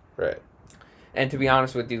Xbox. Right. And to be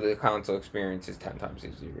honest with you, the console experience is 10 times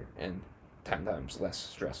easier and 10 times less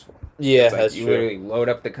stressful. Yeah, It's like that's you true. literally load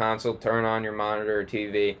up the console, turn on your monitor or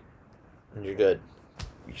TV, And you're good.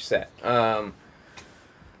 you're set.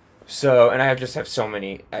 So, and I just have so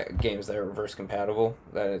many games that are reverse compatible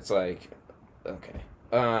that it's like, okay.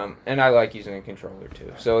 And I like using a controller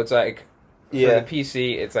too. So it's like for the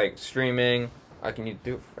PC, it's like streaming. I can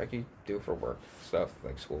do it for work stuff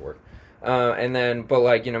like schoolwork, and then but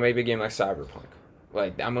like maybe a game like Cyberpunk.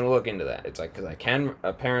 Like I'm gonna look into that. It's like because I can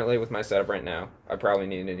apparently with my setup right now, I probably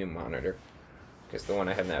need a new monitor because the one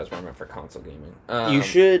I have now is more meant for console gaming. You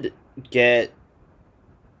should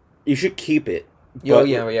keep it. I'm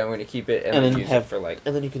gonna keep it and then use it for like.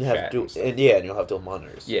 And then you can have and you'll have dual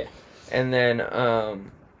monitors. Yeah, and then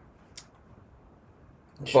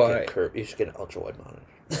you should get an ultra wide monitor.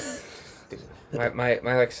 my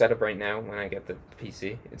like setup right now when I get the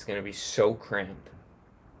PC, it's gonna be so cramped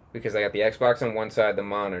because I got the Xbox on one side, the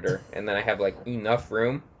monitor, and then I have like enough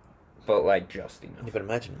room, but like just enough. Yeah, but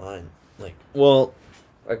imagine mine. Like what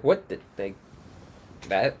did they?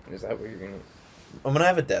 That is that what you're gonna? I'm gonna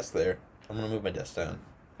have a desk there. I'm gonna move my desk down.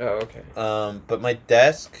 Oh, okay. But my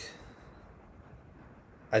desk,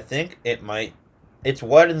 I think it's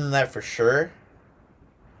wider than that for sure,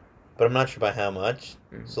 but I'm not sure by how much.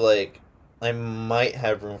 Mm-hmm. So, like, I might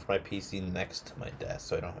have room for my PC next to my desk,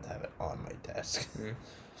 so I don't have to have it on my desk. Mm-hmm.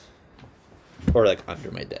 Or, like,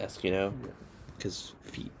 under my desk, because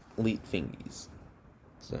elite fingies.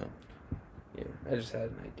 So. Yeah, I just had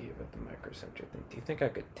an idea about the microcentric thing. Do you think I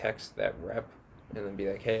could text that rep and then be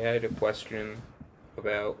like, hey, I had a question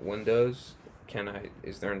about Windows.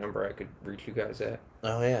 Is there a number I could reach you guys at?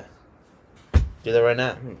 Oh, yeah. Do that right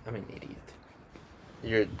now. I'm an idiot.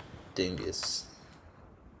 You're a dingus.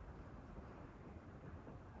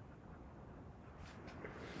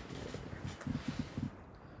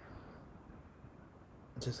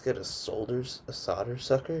 Just get a solder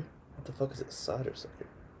sucker? What the fuck is a solder sucker?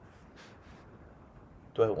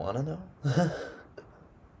 Do I want to know?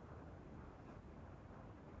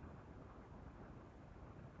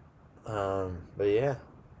 But yeah.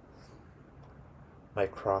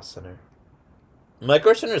 Micro Center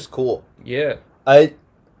is cool. Yeah. I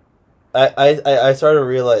started to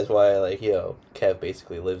realize why, Kev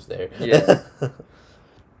basically lives there. Yeah.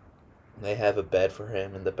 They have a bed for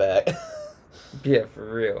him in the back. Yeah,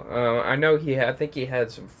 for real. I know I think he had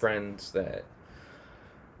some friends that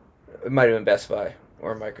it might have been Best Buy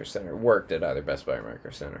or Micro Center, worked at either Best Buy or Micro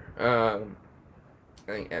Center.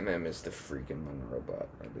 I think MM is the freaking Monrobot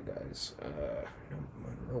are the guys.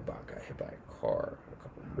 Monrobot got hit by a car a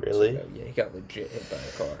couple months ago. Yeah, he got legit hit by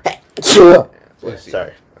a car.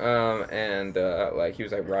 Sorry. And he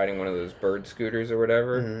was like riding one of those bird scooters or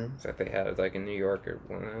whatever that they had like in New York or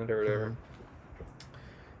whatever.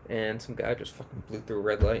 Mm-hmm. And some guy just fucking blew through a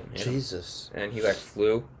red light and hit him. And he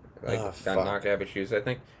flew, got knocked out of his shoes, I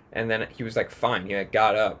think. And then he was fine. He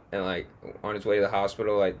got up and on his way to the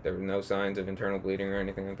hospital. There were no signs of internal bleeding or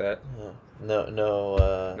anything like that. No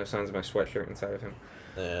signs of my sweatshirt inside of him.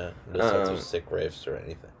 Yeah, no signs of sick rafes or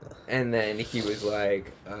anything. And then he was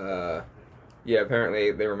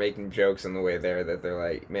apparently they were making jokes on the way there that they're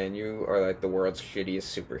like, man, you are the world's shittiest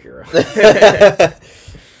superhero.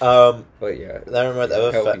 But yeah, that reminds.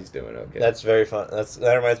 I hope he's doing okay. That's very fun.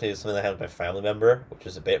 That reminds me of something that happened with my family member, which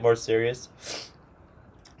is a bit more serious.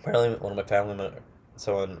 Apparently,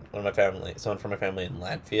 someone from my family in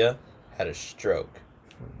Latvia had a stroke,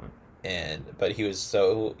 but he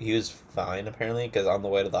was fine apparently because on the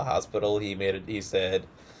way to the hospital he said,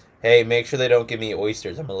 "Hey, make sure they don't give me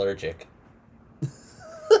oysters. I'm allergic."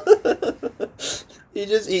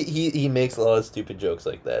 He makes a lot of stupid jokes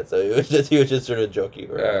like that, so he was just sort of joking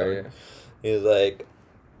around. Yeah. He was like,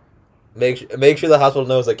 make sure the hospital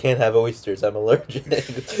knows I can't have oysters. I'm allergic.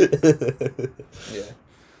 Yeah.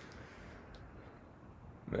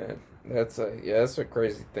 Man, that's that's a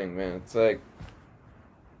crazy thing, man. It's yeah,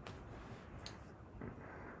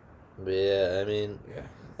 I mean,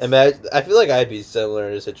 imagine. I feel like I'd be similar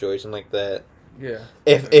in a situation like that. Yeah.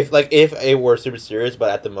 If it were super serious, but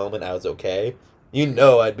at the moment I was okay,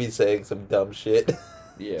 I'd be saying some dumb shit.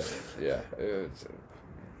 Yeah. It's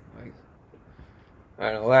I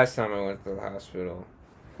don't know. Last time I went to the hospital,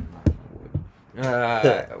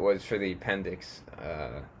 was for the appendix,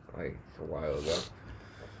 a while ago.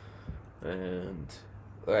 And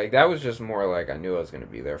that was just more I knew I was going to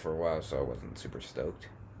be there for a while, so I wasn't super stoked.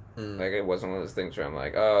 It wasn't one of those things where I'm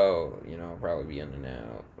I'll probably be in and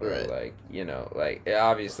out. Or right.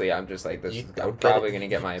 Obviously I'm just I'm probably going to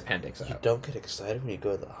get my appendix out. You don't get excited when you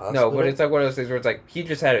go to the hospital? No, but it's one of those things where it's he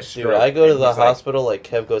just had a stroke. Dude, I go to the hospital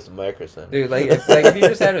Kev goes to Micro Center. Dude, if you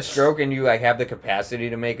just had a stroke and you have the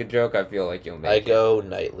capacity to make a joke, I feel like you'll make it. I go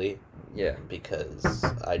nightly. Yeah. Because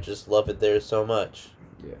I just love it there so much.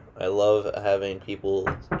 Yeah. I love having people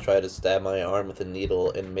try to stab my arm with a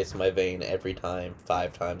needle and miss my vein every time,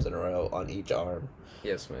 5 times in a row on each arm.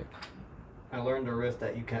 Yes, Mike. I learned a riff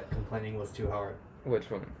that you kept complaining was too hard. Which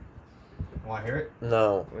one? Want to hear it?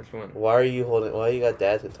 No. Which one? Why you got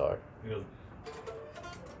Dad's guitar? He goes,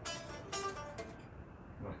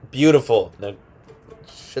 Beautiful. No.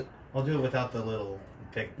 Shit. I'll do it without the little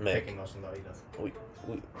Mick. picking motion though. He does.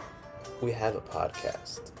 We have a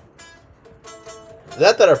podcast.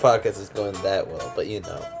 Not that our podcast is going that well, but you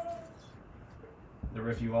know. The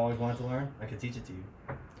riff you always wanted to learn, I could teach it to you.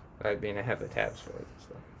 I mean, I have the tabs for it.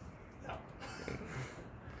 So. No.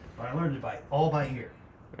 But I learned it all by ear.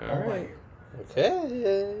 All All by right. ear.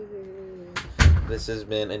 Okay. This has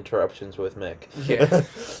been Interruptions with Mick. Yeah.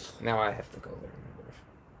 Now I have to go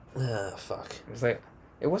learn. Fuck. It was like,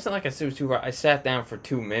 it wasn't like I was too hard. I sat down for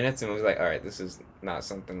 2 minutes and was like, all right, this is not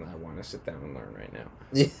something I want to sit down and learn right now.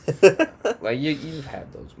 Like, you've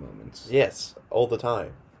had those moments. Yes, all the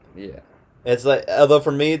time. Yeah. It's like, although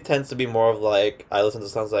for me it tends to be more of like, I listen to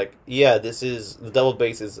songs like, yeah, the double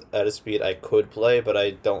bass is at a speed I could play, but I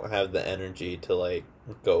don't have the energy to like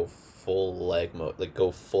go full leg mode, like go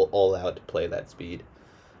full all out to play that speed.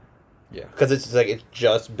 Yeah. Because it's just like, it's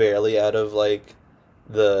just barely out of like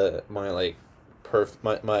my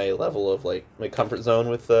level of like my comfort zone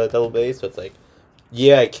with double bass. So it's like,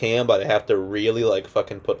 yeah, I can, but I have to really like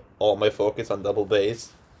fucking put all my focus on double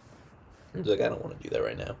bass. It's like, I don't want to do that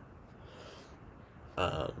right now.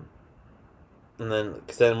 And then,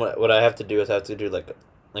 because then what I have to do is like,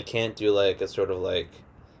 I can't do like a sort of like,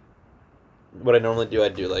 what I normally do, I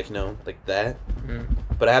do like, you know, like that. Mm-hmm.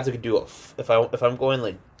 But I have to do if I'm going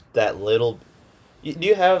like that little. Do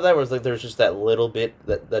you have that where it's like there's just that little bit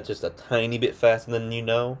that's just a tiny bit faster than you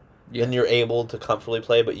know? Yeah. Then you're able to comfortably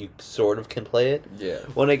play, but you sort of can play it. Yeah.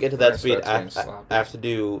 When I get to that speed, I sloppy. have to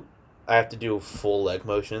do full leg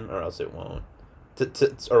motion, or else it won't.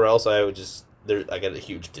 Or else I would just I get a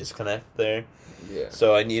huge disconnect there. Yeah.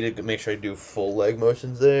 So I need to make sure I do full leg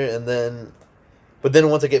motions there, but then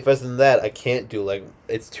once I get faster than that, I can't do like,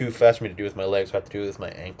 it's too fast for me to do with my legs. So I have to do it with my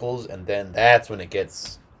ankles, and then that's when it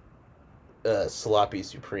gets sloppy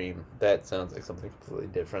supreme. That sounds like something completely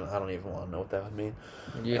different. I don't even want to know what that would mean.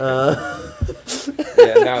 Yeah.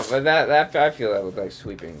 Yeah, no, but that I feel that with like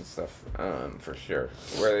sweeping stuff, for sure.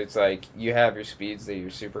 Where it's like you have your speeds that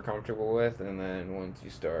you're super comfortable with, and then once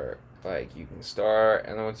you start, like you can start,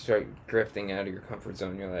 and then once you start drifting out of your comfort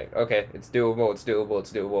zone, you're like, okay, it's doable,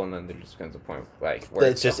 and then there just comes a point like where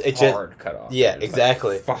it's just hard cut off. Yeah,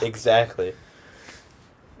 exactly, like, exactly.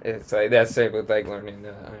 It's like that's same with like learning the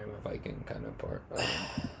I am a Viking kind of part.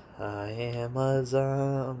 I am a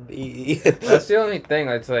zombie. That's the only thing.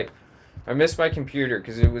 It's like I miss my computer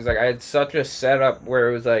because it was like I had such a setup where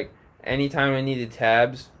it was like anytime I needed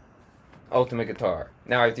tabs, Ultimate Guitar.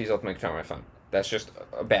 Now I have to use Ultimate Guitar on my phone. That's just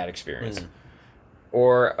a bad experience. Mm.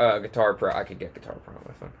 Or Guitar Pro. I could get Guitar Pro on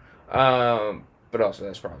my phone. But also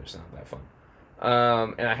that's probably just not that fun.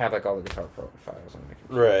 And I have like all the Guitar Pro files on my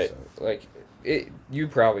computer. Right. So, like you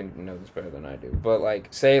probably know this better than I do. But like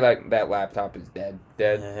say like that laptop is dead.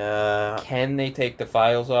 Can they take the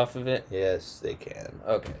files off of it? Yes, they can.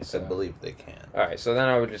 Okay, so I believe they can. All right, so then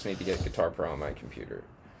I would just need to get Guitar Pro on my computer,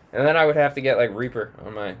 and then I would have to get like Reaper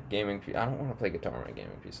on my gaming. I don't want to play guitar on my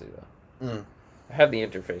gaming PC though. Mm. I have the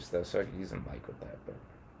interface though, so I could use a mic with that. But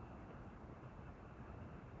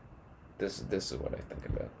this is what I think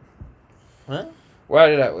about. Huh? Why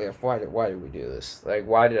did we do this? Like,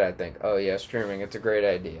 why did I think, oh yeah, streaming, it's a great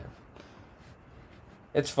idea.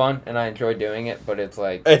 It's fun and I enjoy doing it, but it's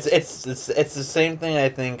like it's the same thing I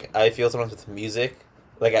think I feel sometimes with music.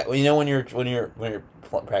 Like you know when you're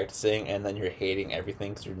practicing and then you're hating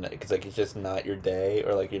everything because like it's just not your day,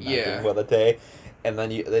 or like you're not doing well that day, and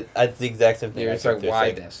then it's the exact same thing. Yeah, it's like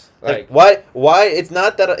why this? Like why it's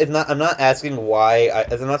not that it's not. I'm not asking why.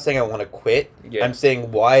 I'm not saying I want to quit. Yeah. I'm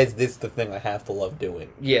saying why is this the thing I have to love doing?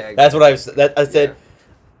 Yeah, exactly. That's what I said.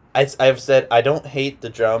 Yeah. I've said I don't hate the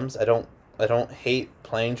drums. I don't hate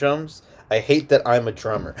playing drums. I hate that I'm a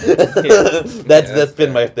drummer. That's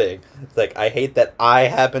been my thing. It's like I hate that I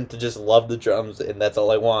happen to just love the drums and that's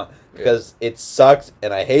all I want because it sucks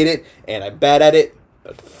and I hate it and I'm bad at it.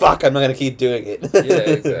 But fuck, I'm not gonna keep doing it. Yeah,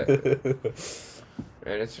 exactly.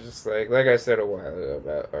 And it's just like I said a while ago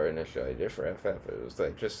about our initial idea for FF. It was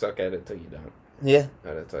like just suck at it till you don't. Yeah.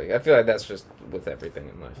 I feel like that's just with everything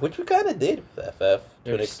in life. Which we kind of did with FF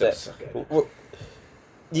to an extent. Suck at it.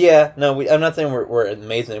 Yeah, no, I'm not saying we're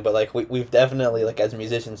amazing, but like we've definitely like as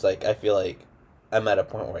musicians, like I feel like I'm at a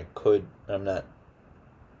point where I'm not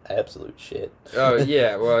absolute shit. Oh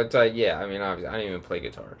yeah, well it's like I mean obviously I didn't even play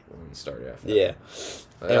guitar when we started after that. Yeah.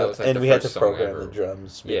 That was, like, and the we had to first song program ever. the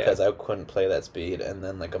drums because I couldn't play that speed, and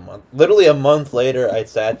then like literally a month later, I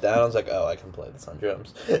sat down. I was like, "Oh, I can play this on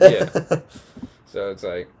drums." Yeah. So it's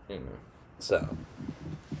like So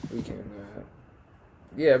we can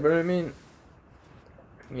Yeah, but I mean,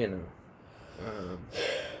 you know,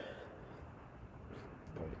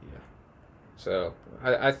 but yeah. So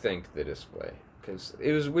I think the display, because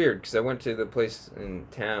it was weird, because I went to the place in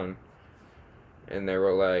town, and they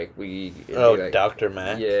were like, like, Dr.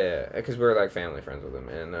 Mac? yeah, because we were like family friends with him,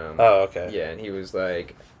 and Oh, okay. yeah, and he was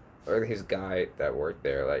like, or his guy that worked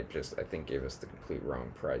there, like, just I think gave us the complete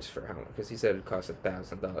wrong price for how much, because he said it cost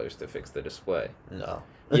 $1,000 to fix the display. No.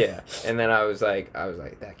 Yeah, and then I was like,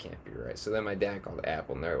 that can't be right. So then my dad called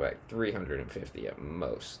Apple, and they're like $350 at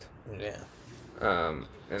most. Yeah.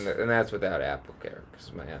 And that's without Apple Care,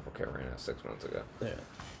 because my Apple Care ran out 6 months ago. Yeah.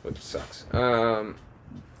 Which sucks.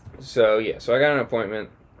 So yeah, so I got an appointment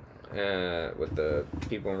with the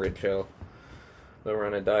people in Ridge Hill. They'll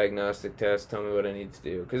run a diagnostic test, tell me what I need to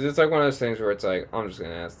do, because it's like one of those things where it's like I'm just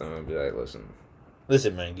gonna ask them and be like, listen,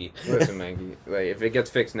 Mengi. like if it gets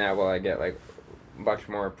fixed now, will I get like much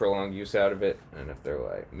more prolonged use out of it? And if they're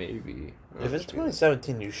like, maybe. If it's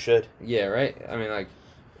 2017, you should. Yeah, right? I mean,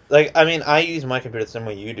 I use my computer the same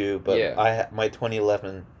way you do, but Yeah. my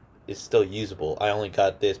 2011 is still usable. I only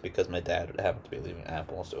got this because my dad happened to be leaving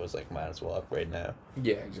Apple, so it was like, might as well upgrade now.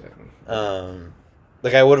 Yeah, exactly.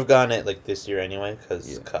 I would have gotten it like this year anyway,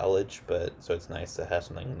 because Yeah. college, but so it's nice to have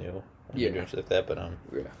something new. Yeah. Doing shit like that, but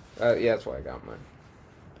Yeah, that's why I got mine.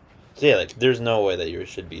 So yeah, like there's no way that yours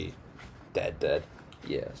should be dead.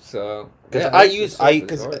 Yeah, so Because yeah, I this use is so I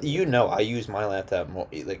bizarre. because I use my laptop more,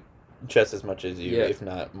 like just as much as you, Yeah. if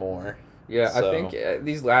not more. Yeah, So- I think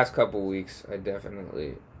these last couple weeks, I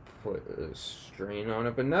definitely put a strain on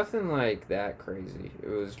it, but nothing like that crazy. It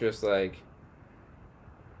was just like,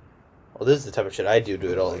 Well, this is the type of shit I do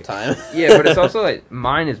it all the time. yeah, but it's also like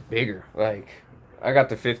mine is bigger. Like, I got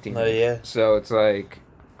the 15. Oh yeah. So it's like,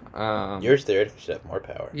 Yours theoretically should have more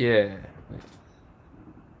power. yeah,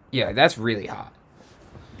 yeah, that's really hot.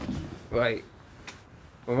 Like,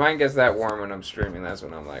 when mine gets that warm when I'm streaming, that's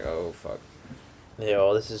when I'm like, oh fuck. Yeah,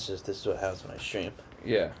 well, this is what happens when I stream.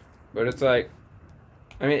 Yeah, but it's like,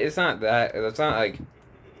 I mean, it's not like,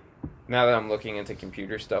 now that I'm looking into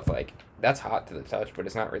computer stuff, like, that's hot to the touch, but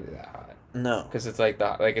it's not really that hot. No. Because it's like,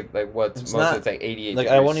 what's It's most not- of it's like 88 Like,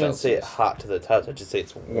 degrees I won't even say it Celsius. hot to the touch, I just say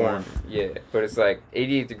it's warm. Yeah, but it's like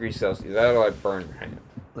 88 degrees Celsius. That'll like burn your hand.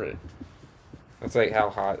 Right. That's like how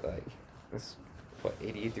hot, like, that's, what,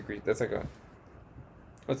 88 degrees? That's like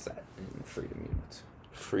what's that in freedom units?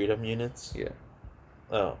 Freedom units? Yeah.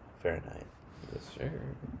 Oh, Fahrenheit. Yes, sure.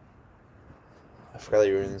 I forgot that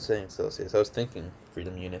you were even saying Celsius. I was thinking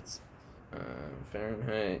freedom units.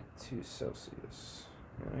 Fahrenheit to Celsius.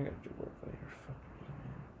 I gotta do work later. Fuck me,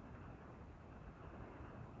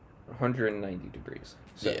 man. 190 degrees.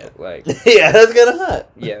 So, Yeah. like, Yeah, that's kind of hot.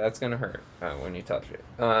 yeah, that's gonna hurt when you touch it.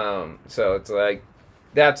 So it's like,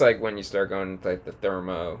 that's like when you start going to like the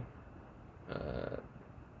thermo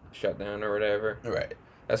shutdown or whatever. Right.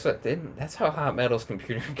 That's how Hot Metal's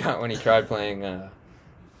computer got when he tried playing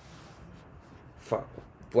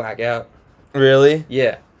Blackout. Really?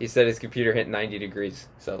 Yeah, he said his computer hit 90 degrees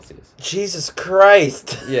Celsius. Jesus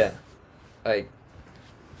Christ. Yeah, like,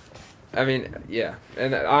 I mean, yeah,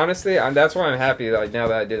 and honestly, that's why I'm happy. Like now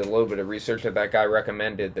that I did a little bit of research, that guy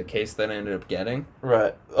recommended the case that I ended up getting.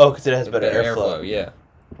 Right. Oh, because it has The better airflow. yeah.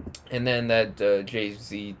 And then that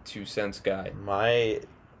JZ 2 cents guy.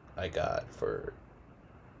 I got for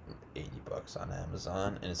 $80 on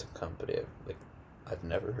Amazon, and it's a company I've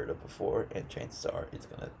never heard of before, and chances are it's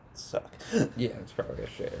gonna suck. Yeah, it's probably a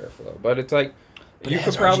shit airflow, but it's like But you it could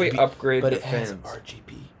has probably RGB, upgrade but the it has fans.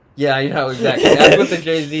 RGB. Yeah, you know exactly. That's what the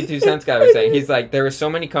JZ 2 cents guy was saying. He's like, there are so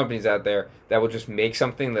many companies out there that will just make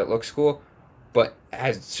something that looks cool, but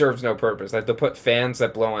serves no purpose. Like they'll put fans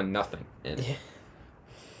that blow on nothing in it. Yeah.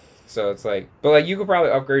 So it's like, but like you could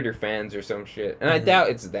probably upgrade your fans or some shit, and I doubt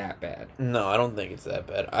it's that bad. No, I don't think it's that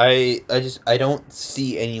bad. I don't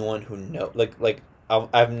see anyone who know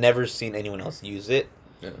I've never seen anyone else use it,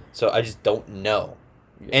 Yeah. so I just don't know.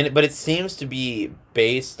 Yeah. But it seems to be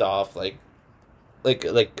based off like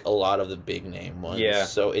a lot of the big name ones. Yeah.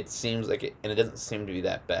 So it seems like it, and it doesn't seem to be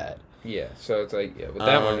that bad. Yeah, so it's like, yeah, with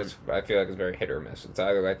that one, I feel like it's very hit or miss. It's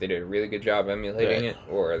either like they did a really good job emulating Right. it,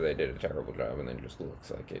 or they did a terrible job and then it just looks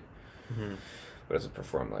like it, Mm-hmm. but doesn't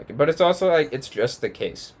perform like it. But it's also like, it's just the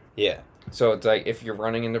case. Yeah. So it's like, if you're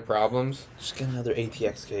running into problems, Just get another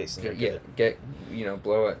ATX case and you're yeah, good.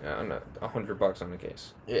 blow it on $100 on a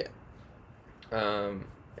case. Yeah.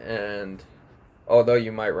 And although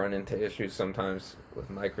you might run into issues sometimes with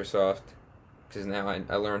Microsoft, because now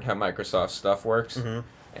I learned how Microsoft stuff works. Mm-hmm.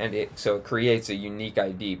 And it creates a unique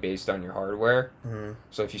ID based on your hardware. Mm-hmm.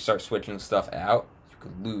 So if you start switching stuff out, you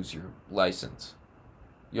could lose your license.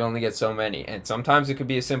 You only get so many, and sometimes it could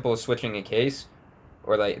be as simple as switching a case,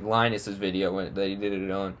 or like Linus's video when that he did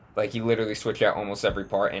it on. Like he literally switched out almost every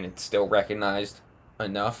part, and it's still recognized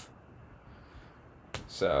enough.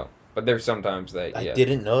 So, but there's sometimes that I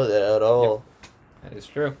didn't know that at all. That is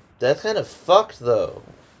true. That's kind of fucked though.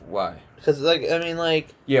 Why? Because like I mean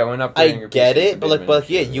like when upgrading I your get PC, it's a it, but bit like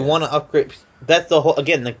minutiae, you want to upgrade. That's the whole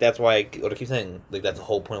again like that's why what I keep saying like that's the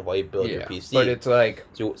whole point of why you build your PC. But it's like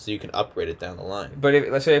so you can upgrade it down the line. But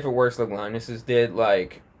let's say if it works like Linus's did,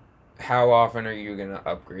 like how often are you gonna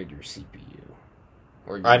upgrade your CPU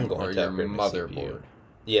or your, I'm going to your upgrade motherboard? My CPU.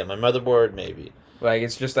 Yeah, my motherboard maybe. Like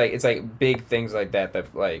it's just like it's like big things like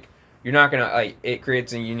that like you're not gonna like it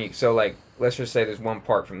creates a unique. So like let's just say there's one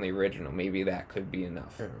part from the original, maybe that could be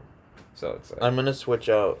enough. Yeah. So it's like I'm gonna switch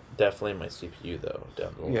out definitely my CPU though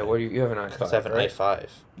down the line. yeah. What do you have an i5? I have an i5.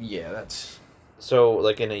 Yeah, that's So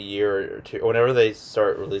like in a year or two, whenever they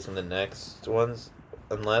start releasing the next ones,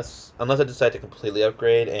 unless I decide to completely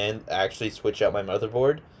upgrade and actually switch out my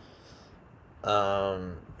motherboard.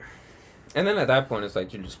 And then at that point, it's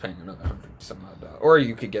like you're just paying another $100 or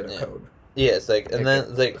you could get a code. Yeah, it's like, and then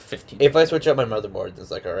it's like, 15. if I switch out my motherboard, it's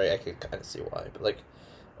like, all right, I could kind of see why. But like,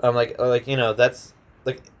 I'm like you know, that's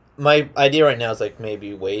like my idea right now is like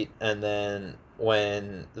maybe wait, and then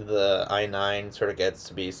when the i9 sort of gets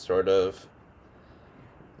to be sort of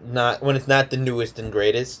not when it's not the newest and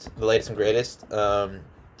greatest, the latest and greatest,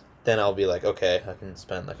 then I'll be like, okay, I can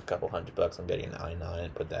spend like a couple $100 on getting an i9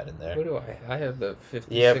 and put that in there. What do I have the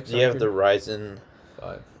 5600. You have the Ryzen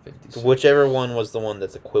 556. whichever one was the one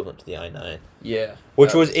that's equivalent to the i9. Yeah.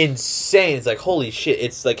 Which was insane. It's like, holy shit,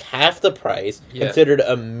 it's like half the price, considered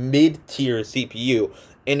a mid-tier CPU,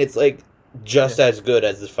 and it's like just as good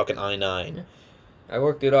as this fucking i9. Yeah. I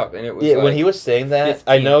looked it up, and it was when he was saying that,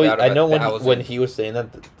 I know when he was saying that,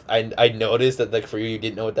 I noticed that like for you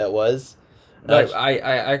didn't know what that was. But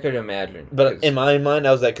I could imagine. But in my mind,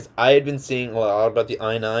 I was like, because I had been seeing a lot about the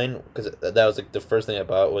i9, because that was like the first thing I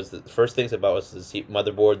bought was the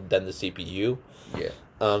motherboard, then the CPU. Yeah.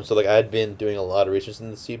 So like I had been doing a lot of research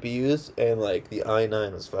in the CPUs, and like the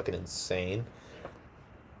i9 was fucking insane.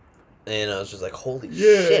 And I was just like, holy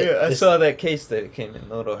shit. Yeah, I saw that case that it came in,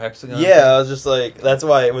 the little hexagon. Yeah, I was just like, that's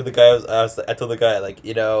why when the guy I told the guy, like,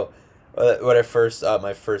 you know, when I first,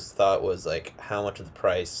 my first thought was, like, how much of the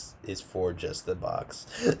price is for just the box?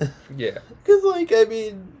 Yeah. Because, like, I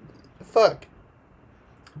mean, fuck.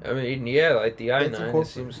 I mean, yeah, like, the i9, it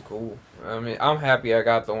seems cool. I mean, I'm happy I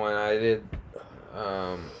got the one I did.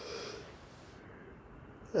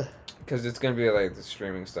 Because it's going to be, like, the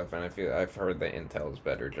streaming stuff, and I've heard that Intel is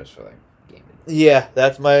better just for, like, gaming. Yeah,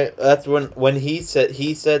 that's when he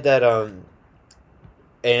said that,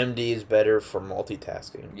 AMD is better for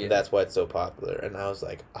multitasking. Yeah. That's why it's so popular. And I was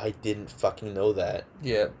like, I didn't fucking know that.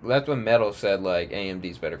 Yeah, that's when Metal said, like,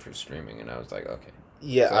 AMD's better for streaming, and I was like, okay.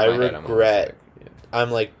 Yeah, so I regret.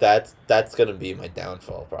 I'm like, that's going to be my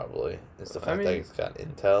downfall, probably, is the fact that it's got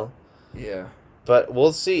Intel. Yeah. But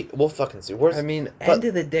we'll see. We'll fucking see. End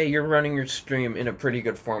of the day, you're running your stream in a pretty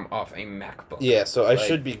good form off a MacBook. Yeah, so I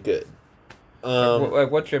should be good.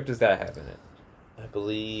 What chip does that have in it? I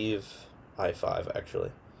believe i5,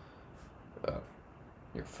 actually. Oh,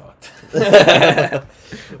 you're fucked.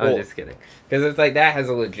 I'm just kidding. Because it's like, that has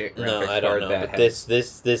a legit graphics card. No, I don't know. But this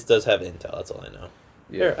does have Intel, that's all I know.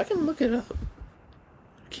 Yeah. Here, I can look it up.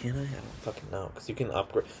 Can I? I don't fucking know. Because you can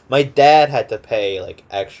upgrade. My dad had to pay, like,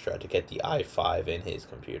 extra to get the i5 in his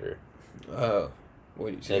computer. Oh.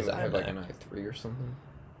 What, you say have, like, an i3 or something?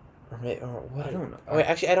 Or what? I don't know. Wait,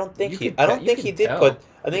 actually, I don't think he did put...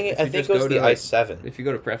 I think it was the i7. If you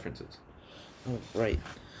go to Preferences. Oh, right.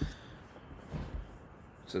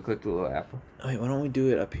 So click the little apple. Wait, why don't we do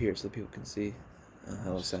it up here so people can see?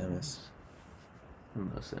 Hello, Samus.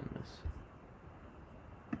 Hello, Samus.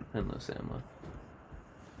 Hello, Samus.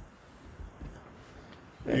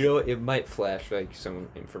 You know, it might flash like some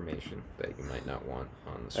information that you might not want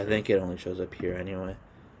on the screen. I think it only shows up here anyway.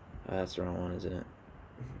 That's the wrong one, isn't it?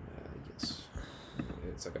 Yes.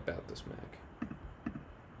 It's like about this Mac.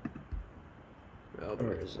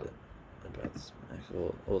 Or is it about this Mac?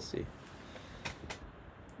 We'll see.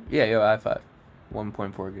 Yeah, i5.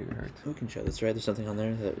 1.4 gigahertz. We can show this, right? There's something on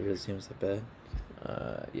there that really seems that bad.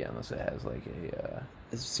 Yeah, unless it has like a...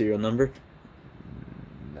 Is it serial number?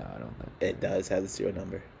 No, I don't think. It does have the serial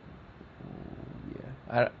number.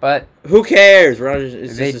 Yeah. But... Who cares? We're not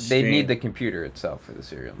just, they need the computer itself for the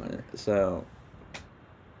serial number. So...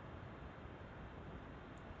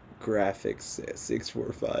 Graphics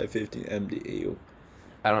 645 MDU.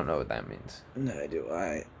 I don't know what that means. No, do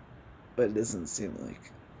I. But it doesn't seem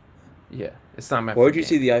like... Yeah, it's not my... Where'd you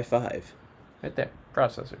see the i5? Right there.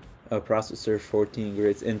 Processor. Oh, processor, 14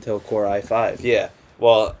 gigahertz, Intel Core i5. Yeah,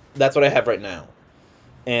 well, that's what I have right now.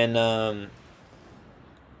 And I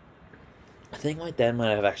think my dad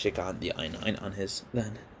might have actually gotten the i9 on his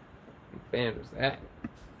then. What band was that?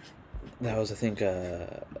 That was, I think,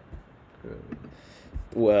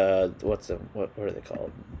 what are they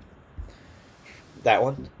called? That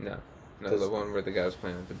one? No, the one where the guy was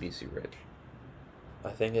playing with the BC Rich.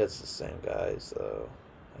 I think it's the same guys, though.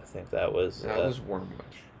 I think that was... That was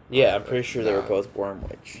Wormwitch. Yeah, I'm pretty sure they were both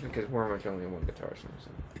Wormwitch. Because Wormwitch only had one guitar, so...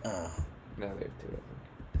 Now they have two,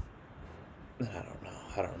 I think. I don't know.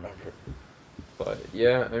 I don't remember. But,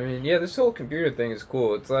 yeah, I mean, yeah, this whole computer thing is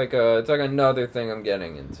cool. It's like another thing I'm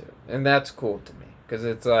getting into. And that's cool to me. Because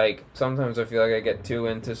it's like, sometimes I feel like I get too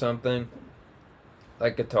into something.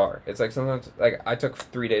 Like guitar. It's like sometimes, like, I took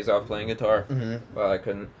 3 days off playing guitar. Mm-hmm. Well, I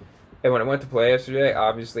couldn't. And when I went to play yesterday,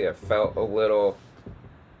 obviously I felt a little,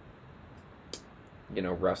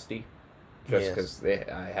 rusty. Just because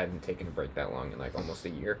I hadn't taken a break that long in, like, almost a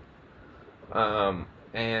year. And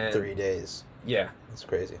 3 days. Yeah. That's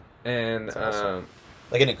crazy. And, That's awesome.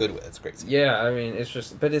 Like, in a good way, that's crazy. Yeah, I mean, it's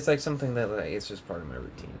just, but it's like something that, like, it's just part of my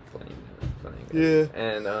routine, playing. Yeah.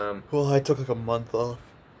 And, well, I took, like, a month off.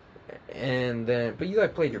 And then, but you,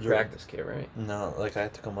 like, played your practice kit, right? No, like, I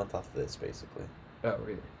took a month off of this, basically. Oh,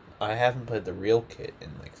 really? I haven't played the real kit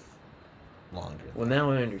in, like, longer. Well,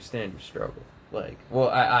 now I understand your struggle. Like, well,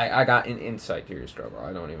 I got an insight to your struggle.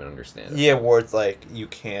 I don't even understand it. Yeah, where it's like, you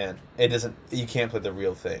can't play the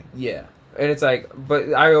real thing. Yeah. And it's like,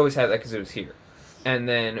 but I always had that because it was here. And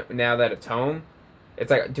then, now that it's home, it's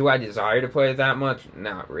like, do I desire to play it that much?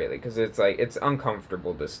 Not really, because it's like, it's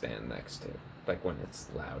uncomfortable to stand next to, like, when it's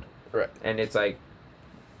loud. Right. And it's like,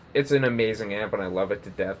 it's an amazing amp, and I love it to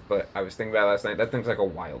death, but I was thinking about it last night, that thing's like a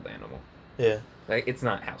wild animal. Yeah. Like, it's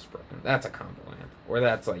not housebroken. That's a combo amp. Or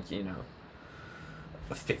that's like,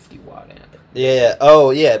 a 50-watt amp. Yeah.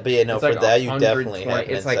 Oh, yeah. But yeah, no, It's for like that, you definitely have an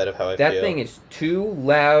it's insight like, of how I that feel. That thing is too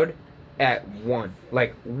loud at 1.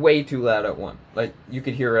 Like, way too loud at 1. Like, you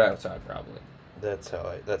could hear it outside, probably. That's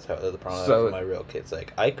how the problem So, with my real kit's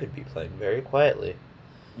like, I could be playing very quietly.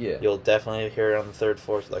 Yeah. You'll definitely hear it on the third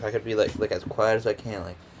floor. So, like, I could be, like as quiet as I can,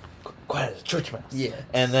 like, quiet as a church mouse. Yeah.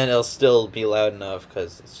 And then it'll still be loud enough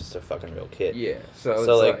because it's just a fucking real kit. Yeah. So it's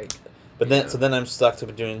like But then I'm stuck to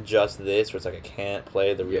doing just this, where it's like I can't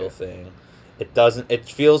play the real thing.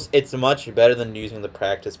 It's much better than using the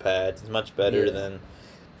practice pads. It's much better than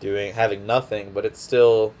having nothing, but it's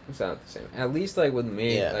not the same. At least, like, with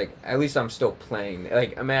me, like, at least I'm still playing.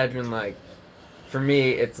 Like, imagine, like, for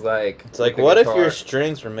me, it's like... It's like, what if your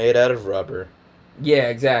strings were made out of rubber? Yeah,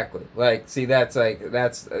 exactly. Like, see,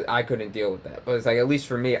 I couldn't deal with that. But it's like, at least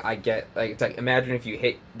for me, I get, like, it's like, imagine if you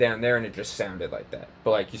hit down there and it just sounded like that.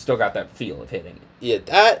 But, like, you still got that feel of hitting it.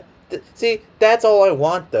 Yeah, see, that's all I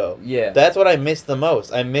want, though. Yeah. That's what I miss the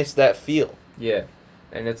most. I miss that feel. Yeah.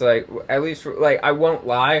 And it's like, at least, I won't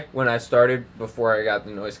lie, when I started, before I got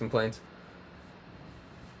the noise complaints,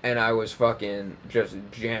 and I was fucking just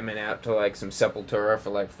jamming out to, like, some Sepultura for,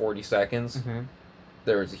 like, 40 seconds,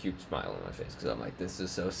 there was a huge smile on my face, because I'm like, this is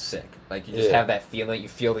so sick. Like, you just have that feeling, you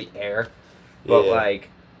feel the air, but, like,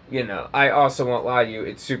 I also won't lie to you,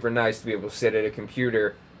 it's super nice to be able to sit at a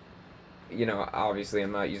computer. Obviously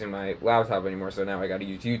I'm not using my laptop anymore, so now I gotta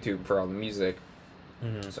use YouTube for all the music,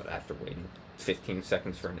 so after waiting 15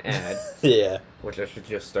 seconds for an ad, which I should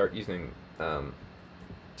just start using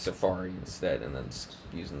Safari instead, and then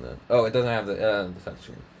using the... Oh, it doesn't have the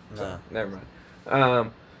touchscreen. So, never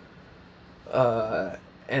mind.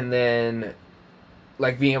 And then,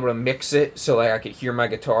 like, being able to mix it so, like, I could hear my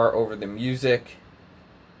guitar over the music,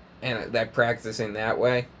 and that practicing that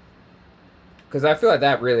way. Because I feel like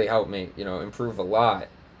that really helped me, improve a lot,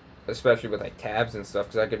 especially with, like, tabs and stuff,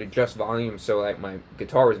 because I could adjust volume so, like, my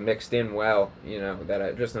guitar was mixed in well,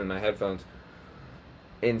 just in my headphones,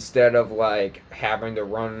 instead of, like, having to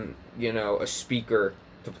run, a speaker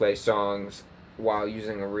to play songs while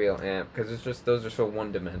using a real amp, because those are so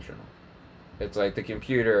one-dimensional. It's like the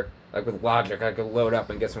computer, like with Logic, I could load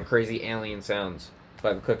up and get some crazy alien sounds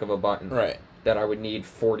by the click of a button. Right. That I would need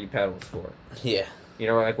 40 pedals for. Yeah.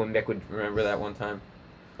 Like when Mick would remember that one time?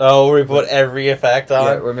 Oh, where we put every effect on?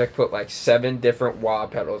 Yeah, where Mick put like 7 different wah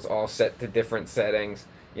pedals all set to different settings.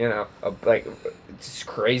 Like, it's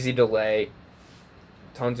crazy delay,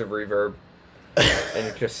 tons of reverb, and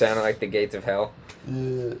it just sounded like the gates of hell.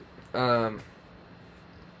 Yeah.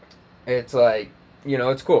 It's like,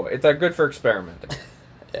 it's cool. It's like good for experimenting.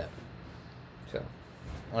 Yeah. So.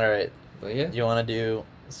 Alright. But yeah. You want to do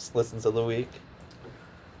Listens of the Week?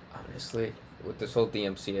 Honestly, with this whole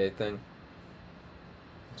DMCA thing.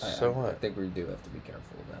 So what? I think we do have to be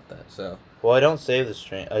careful about that. So. Well, I don't save the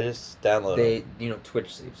stream. I just download them.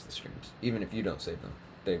 Twitch saves the streams, even if you don't save them.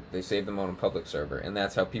 They save them on a public server, and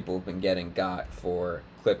that's how people have been getting got for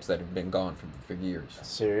clips that have been gone for years.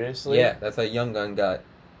 Seriously? Yeah, that's how Young Gun got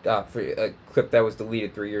for a clip that was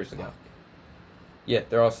deleted 3 years ago. Yeah,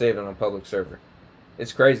 they're all saved on a public server.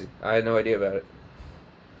 It's crazy. I had no idea about it.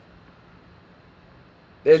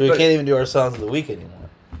 So we can't even do our songs of the week anymore.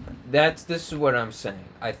 This is what I'm saying.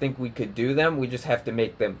 I think we could do them. We just have to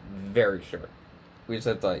make them very short. We just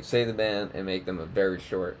have to like say the band and make them a very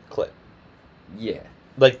short clip. Yeah.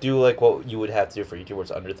 Like do like what you would have to do for YouTube, where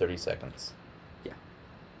it's under 30 seconds. Yeah.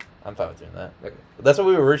 I'm fine with doing that. Okay. That's what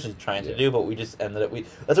we were originally trying to do, but we just ended up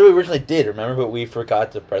that's what we originally did. Remember, but we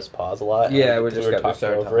forgot to press pause a lot. Yeah, we just got talking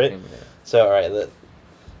over it. Yeah. So all right, do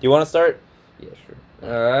you want to start? Yeah, sure.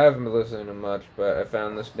 I haven't been listening to much, but I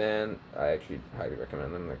found this band. I actually highly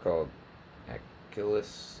recommend them. They're called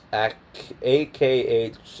Achilles.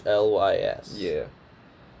 AKHLYS. Yeah.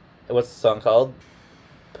 What's the song called?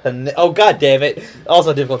 Oh, god damn it.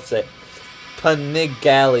 Also difficult to say.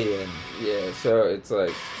 Panigalian. Yeah, so it's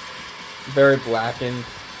like very blackened.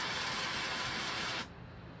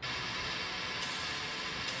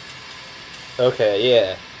 Okay,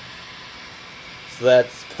 yeah. So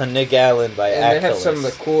that's Panigalian by Achilles. And they have some of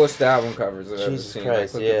the coolest album covers I've ever seen.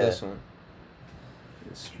 Christ, like, look at this one.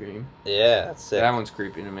 This stream. Yeah, that's sick. That one's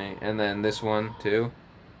creepy to me. And then this one, too.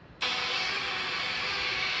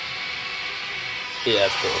 Yeah,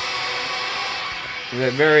 that's cool.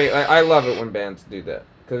 They're I love it when bands do that.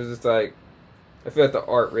 Because it's like, I feel like the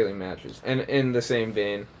art really matches. And in the same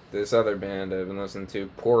vein, this other band I've been listening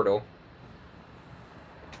to, Portal.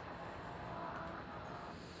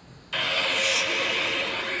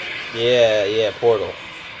 Yeah, Portal.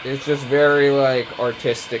 It's just very, like,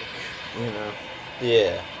 artistic, you know.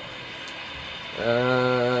 Yeah.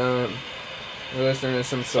 We're listening to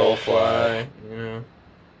some Soulfly, you know.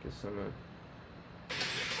 Get some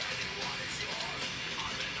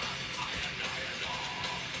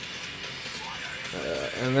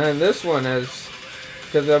and then this one is,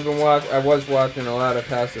 because I was watching a lot of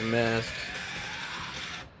House of Masks.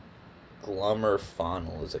 Glummer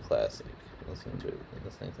Fonnel is a classic. Listening to it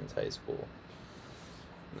since high school.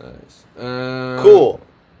 Nice. Cool.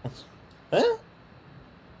 Huh?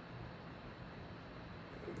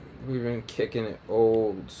 We've been kicking it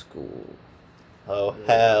old school. Oh,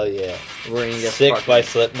 hell yeah. We're gonna get Sick by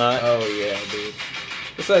Slipknot. Oh, yeah, dude.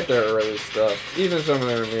 It's like their early stuff. Even some of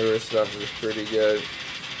their newer stuff is pretty good.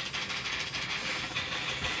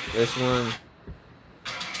 This one.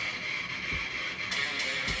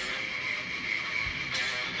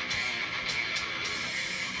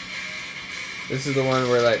 This is the one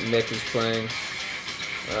where, like, Nick is playing.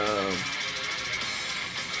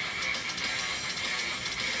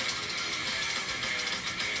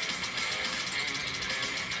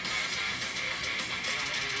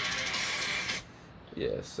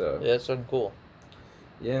 Yeah, so. Yeah, that's fucking cool.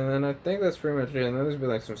 Yeah, and then I think that's pretty much it. And then there's been,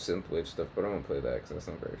 like, some synthwave stuff, but I won't play that because that's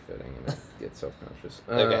not very fitting, and I get self-conscious.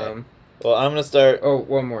 Okay. Well, I'm gonna start. Oh,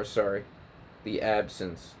 one more, sorry. The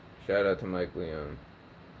Absence. Shout out to Mike Leone.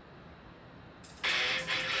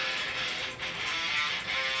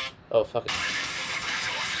 Oh, fuck it.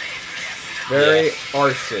 Very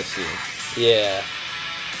artsy. Yeah.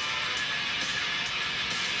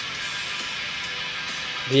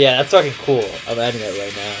 Yeah, that's fucking cool. I'm adding it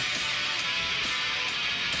right now.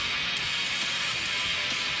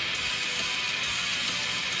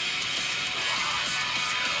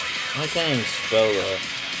 I can't even spell that.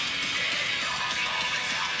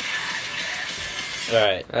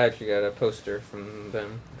 Alright. I actually got a poster from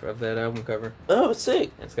them of that album cover. Oh,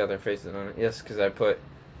 sick. It's got their faces on it. Yes, because I put...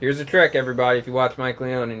 Here's a trick, everybody. If you watch Mike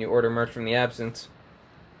Leone and you order merch from The Absence,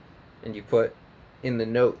 and you put in the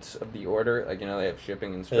notes of the order, like, you know, they have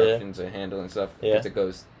shipping instructions and handle and stuff, because it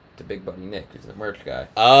goes to Big Buddy Nick, who's the merch guy.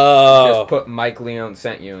 Oh. Just put Mike Leone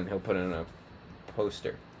sent you, and he'll put it in a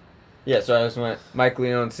poster. Yeah, so I just went, Mike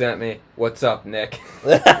Leone sent me, what's up, Nick?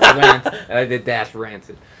 And I did Dash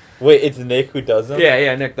Rancid. Wait, it's Nick who does them?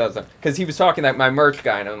 Yeah, Nick does them. Because he was talking like my merch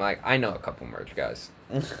guy, and I'm like, I know a couple merch guys.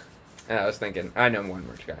 And I was thinking, I know one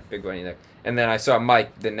merch guy, Big Bunny Nick. And then I saw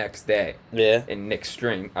Mike the next day. Yeah. In Nick's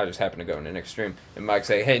stream. I just happened to go into Nick's stream. And Mike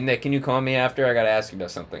said, hey, Nick, can you call me after? I got to ask you about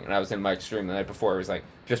something. And I was in Mike's stream the night before. He was like,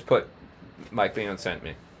 just put Mike Leone sent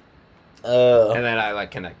me. Oh. And then I, like,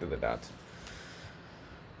 connected the dots.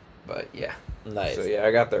 But, yeah. Nice. So, yeah,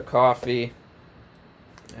 I got their coffee.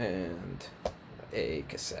 And a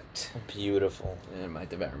cassette. Beautiful. And my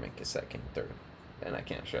Devourment cassette came through. And I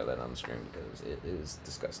can't show that on the stream because it is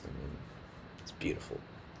disgusting. And it's beautiful.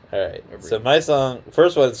 Alright, so my song,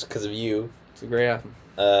 first one is Because of You. It's a great album.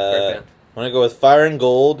 Great band. I'm going to go with Fire and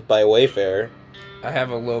Gold by Wayfarer. I have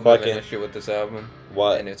a little bit of an issue with this album.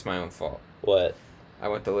 What? And it's my own fault. What? I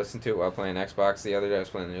went to listen to it while playing Xbox the other day. I was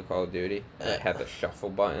playing the new Call of Duty. And it had the shuffle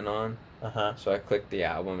button on. Uh-huh. So I clicked the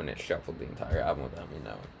album and it shuffled the entire album without me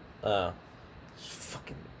knowing. Oh.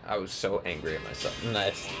 I was so angry at myself.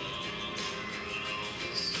 Nice.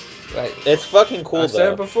 Like, It's fucking cool, I though.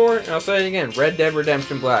 said it before, and I'll say it again. Red Dead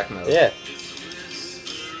Redemption Black mode. Yeah.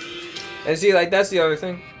 And see, like, that's the other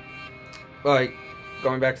thing. Like,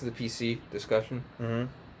 going back to the PC discussion. Mm-hmm.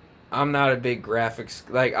 I'm not a big graphics...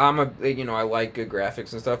 Like, I like good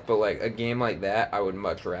graphics and stuff, but, like, a game like that, I would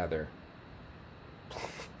much rather...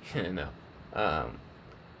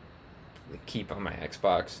 keep on my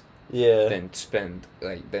Xbox. Yeah. Than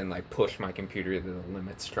push my computer to the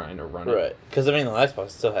limits trying to run it. Right. Because, I mean, the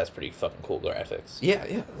Xbox still has pretty fucking cool graphics. Yeah,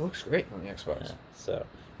 it looks great on the Xbox. Yeah, so,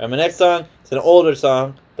 my next song, it's an older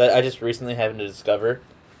song that I just recently happened to discover.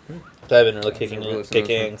 So I've been really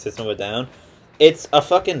kicking System of a Down. It's a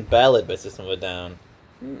fucking ballad by System of a Down.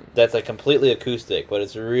 That's, like, completely acoustic, but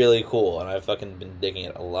it's really cool, and I've fucking been digging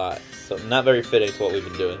it a lot. So, not very fitting to what we've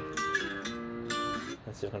been doing.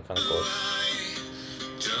 Let's see if I can find the chorus.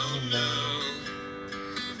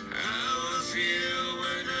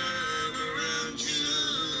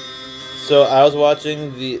 So I was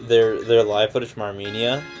watching their live footage from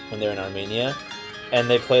Armenia when they were in Armenia, and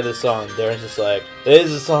they play this song. They're just like, "This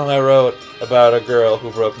is a song I wrote about a girl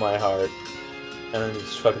who broke my heart," and then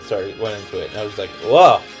just fucking went into it. And I was like,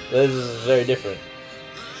 "Wow, this is very different."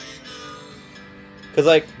 Because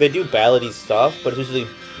like they do ballady stuff, but it's usually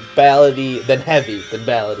ballady then heavy, then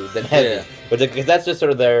ballady, then heavy. Yeah. But because that's just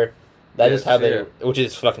sort of their, that's just how they, yeah. which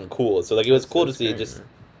is fucking cool. So like it was cool to see great, just man.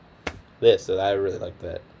 this. So I really like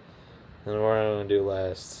that. And what am I gonna do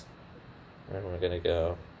last? Where am I gonna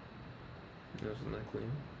go? Wasn't Mike Liam?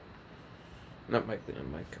 Not Mike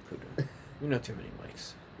Liam, Mike Caputo. We know too many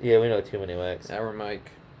Mikes. Yeah, we know too many wax. Our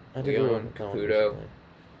Mike, I did Leon, go on Caputo,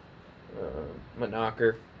 recently.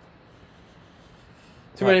 Monocker.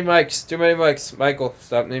 Too many Mikes. Michael,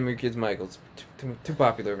 stop naming your kids Michaels. Too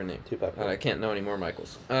popular of a name. Too popular. I can't know any more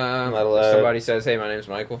Michaels. Not If allowed. somebody says, "Hey, my name's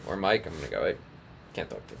Michael" or Mike, I'm gonna go, "Hey, can't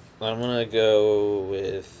talk to you." I'm gonna go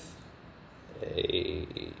with a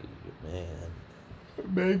man.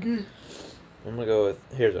 Maggie. I'm gonna go with.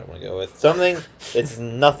 Here's what I'm gonna go with. Something that's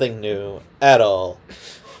nothing new at all,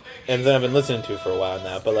 and then I've been listening to for a while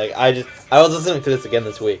now. But like, I was listening to this again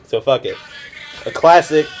this week, so fuck it. A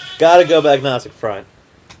classic. Gotta go back Agnostic Front.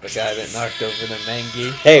 The guy that knocked over the Mangy.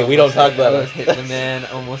 Hey, we don't talk about almost it. hit the man.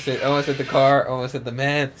 Almost hit the car. Almost hit the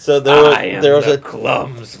man. So there was a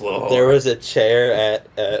Clums Lord. There was a chair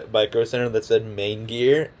at Micro Center that said Main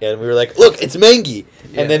Gear, and we were like, "Look, it's Mangy!"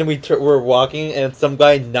 Yeah. And then we're walking, and some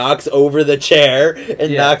guy knocks over the chair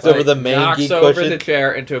and knocks over the Mangy knocks over cushion. the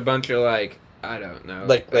chair into a bunch of I don't know,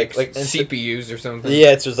 Like CPUs or something.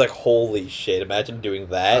 Yeah, it's just like, holy shit! Imagine doing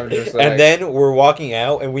that. I'm just like- And then we're walking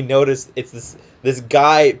out, and we notice it's this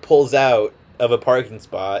guy pulls out of a parking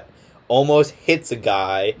spot, almost hits a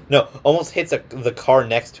guy. No, almost hits the car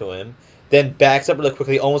next to him. Then backs up really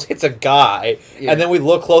quickly, almost hits a guy, Yeah. and then we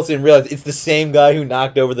look closely and realize it's the same guy who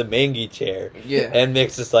knocked over the Mangy chair. Yeah. And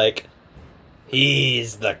Mick's just like,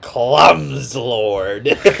 he's the Clums Lord.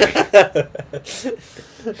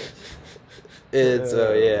 It's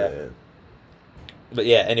yeah. Man. But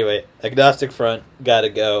yeah, anyway, Agnostic Front, gotta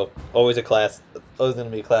go. Always a class. Always gonna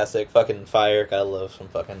be a classic. Fucking fire. Gotta love some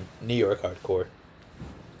fucking New York hardcore.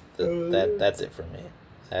 That's it for me.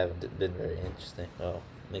 I haven't been very interesting. Oh,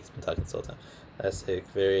 Nick's been talking this whole time. Classic,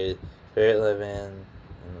 very, very living.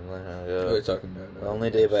 What are you talking about? Only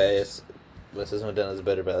Day by Ace. But System of a Down is a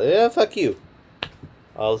better ballad. Yeah, fuck you.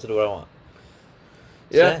 I'll listen to what I want.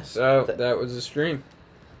 Yeah, so that was the stream.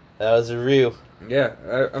 That was a review. Yeah,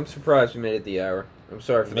 I'm surprised we made it the hour. I'm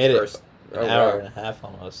sorry for Made the it first An hour and a half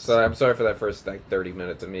almost. So I'm sorry for that first 30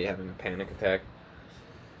 minutes of me having a panic attack.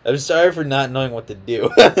 I'm sorry for not knowing what to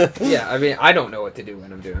do. Yeah, I mean, I don't know what to do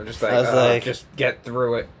when I'm doing. I'm just I was like- just get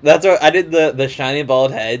through it. That's what I did. The shiny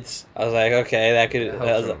bald heads. I was like, okay, that could. Yeah,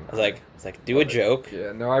 I was hopefully. like, do a joke,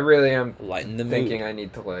 Yeah, no, I really am lighten the thinking mood. I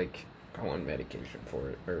need to go on medication for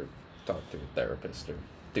it or talk to a therapist or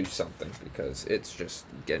do something because it's just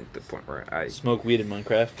getting to the point where I Smoke weed in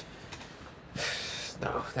Minecraft.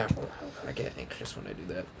 no, I get anxious when I do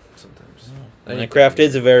that sometimes. Minecraft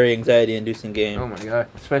is a very anxiety-inducing game. Oh my god,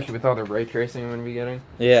 especially with all the ray tracing I'm gonna be getting.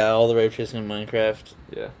 Yeah, all the ray tracing in Minecraft.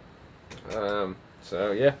 Yeah.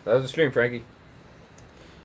 So yeah, that was the stream, Frankie.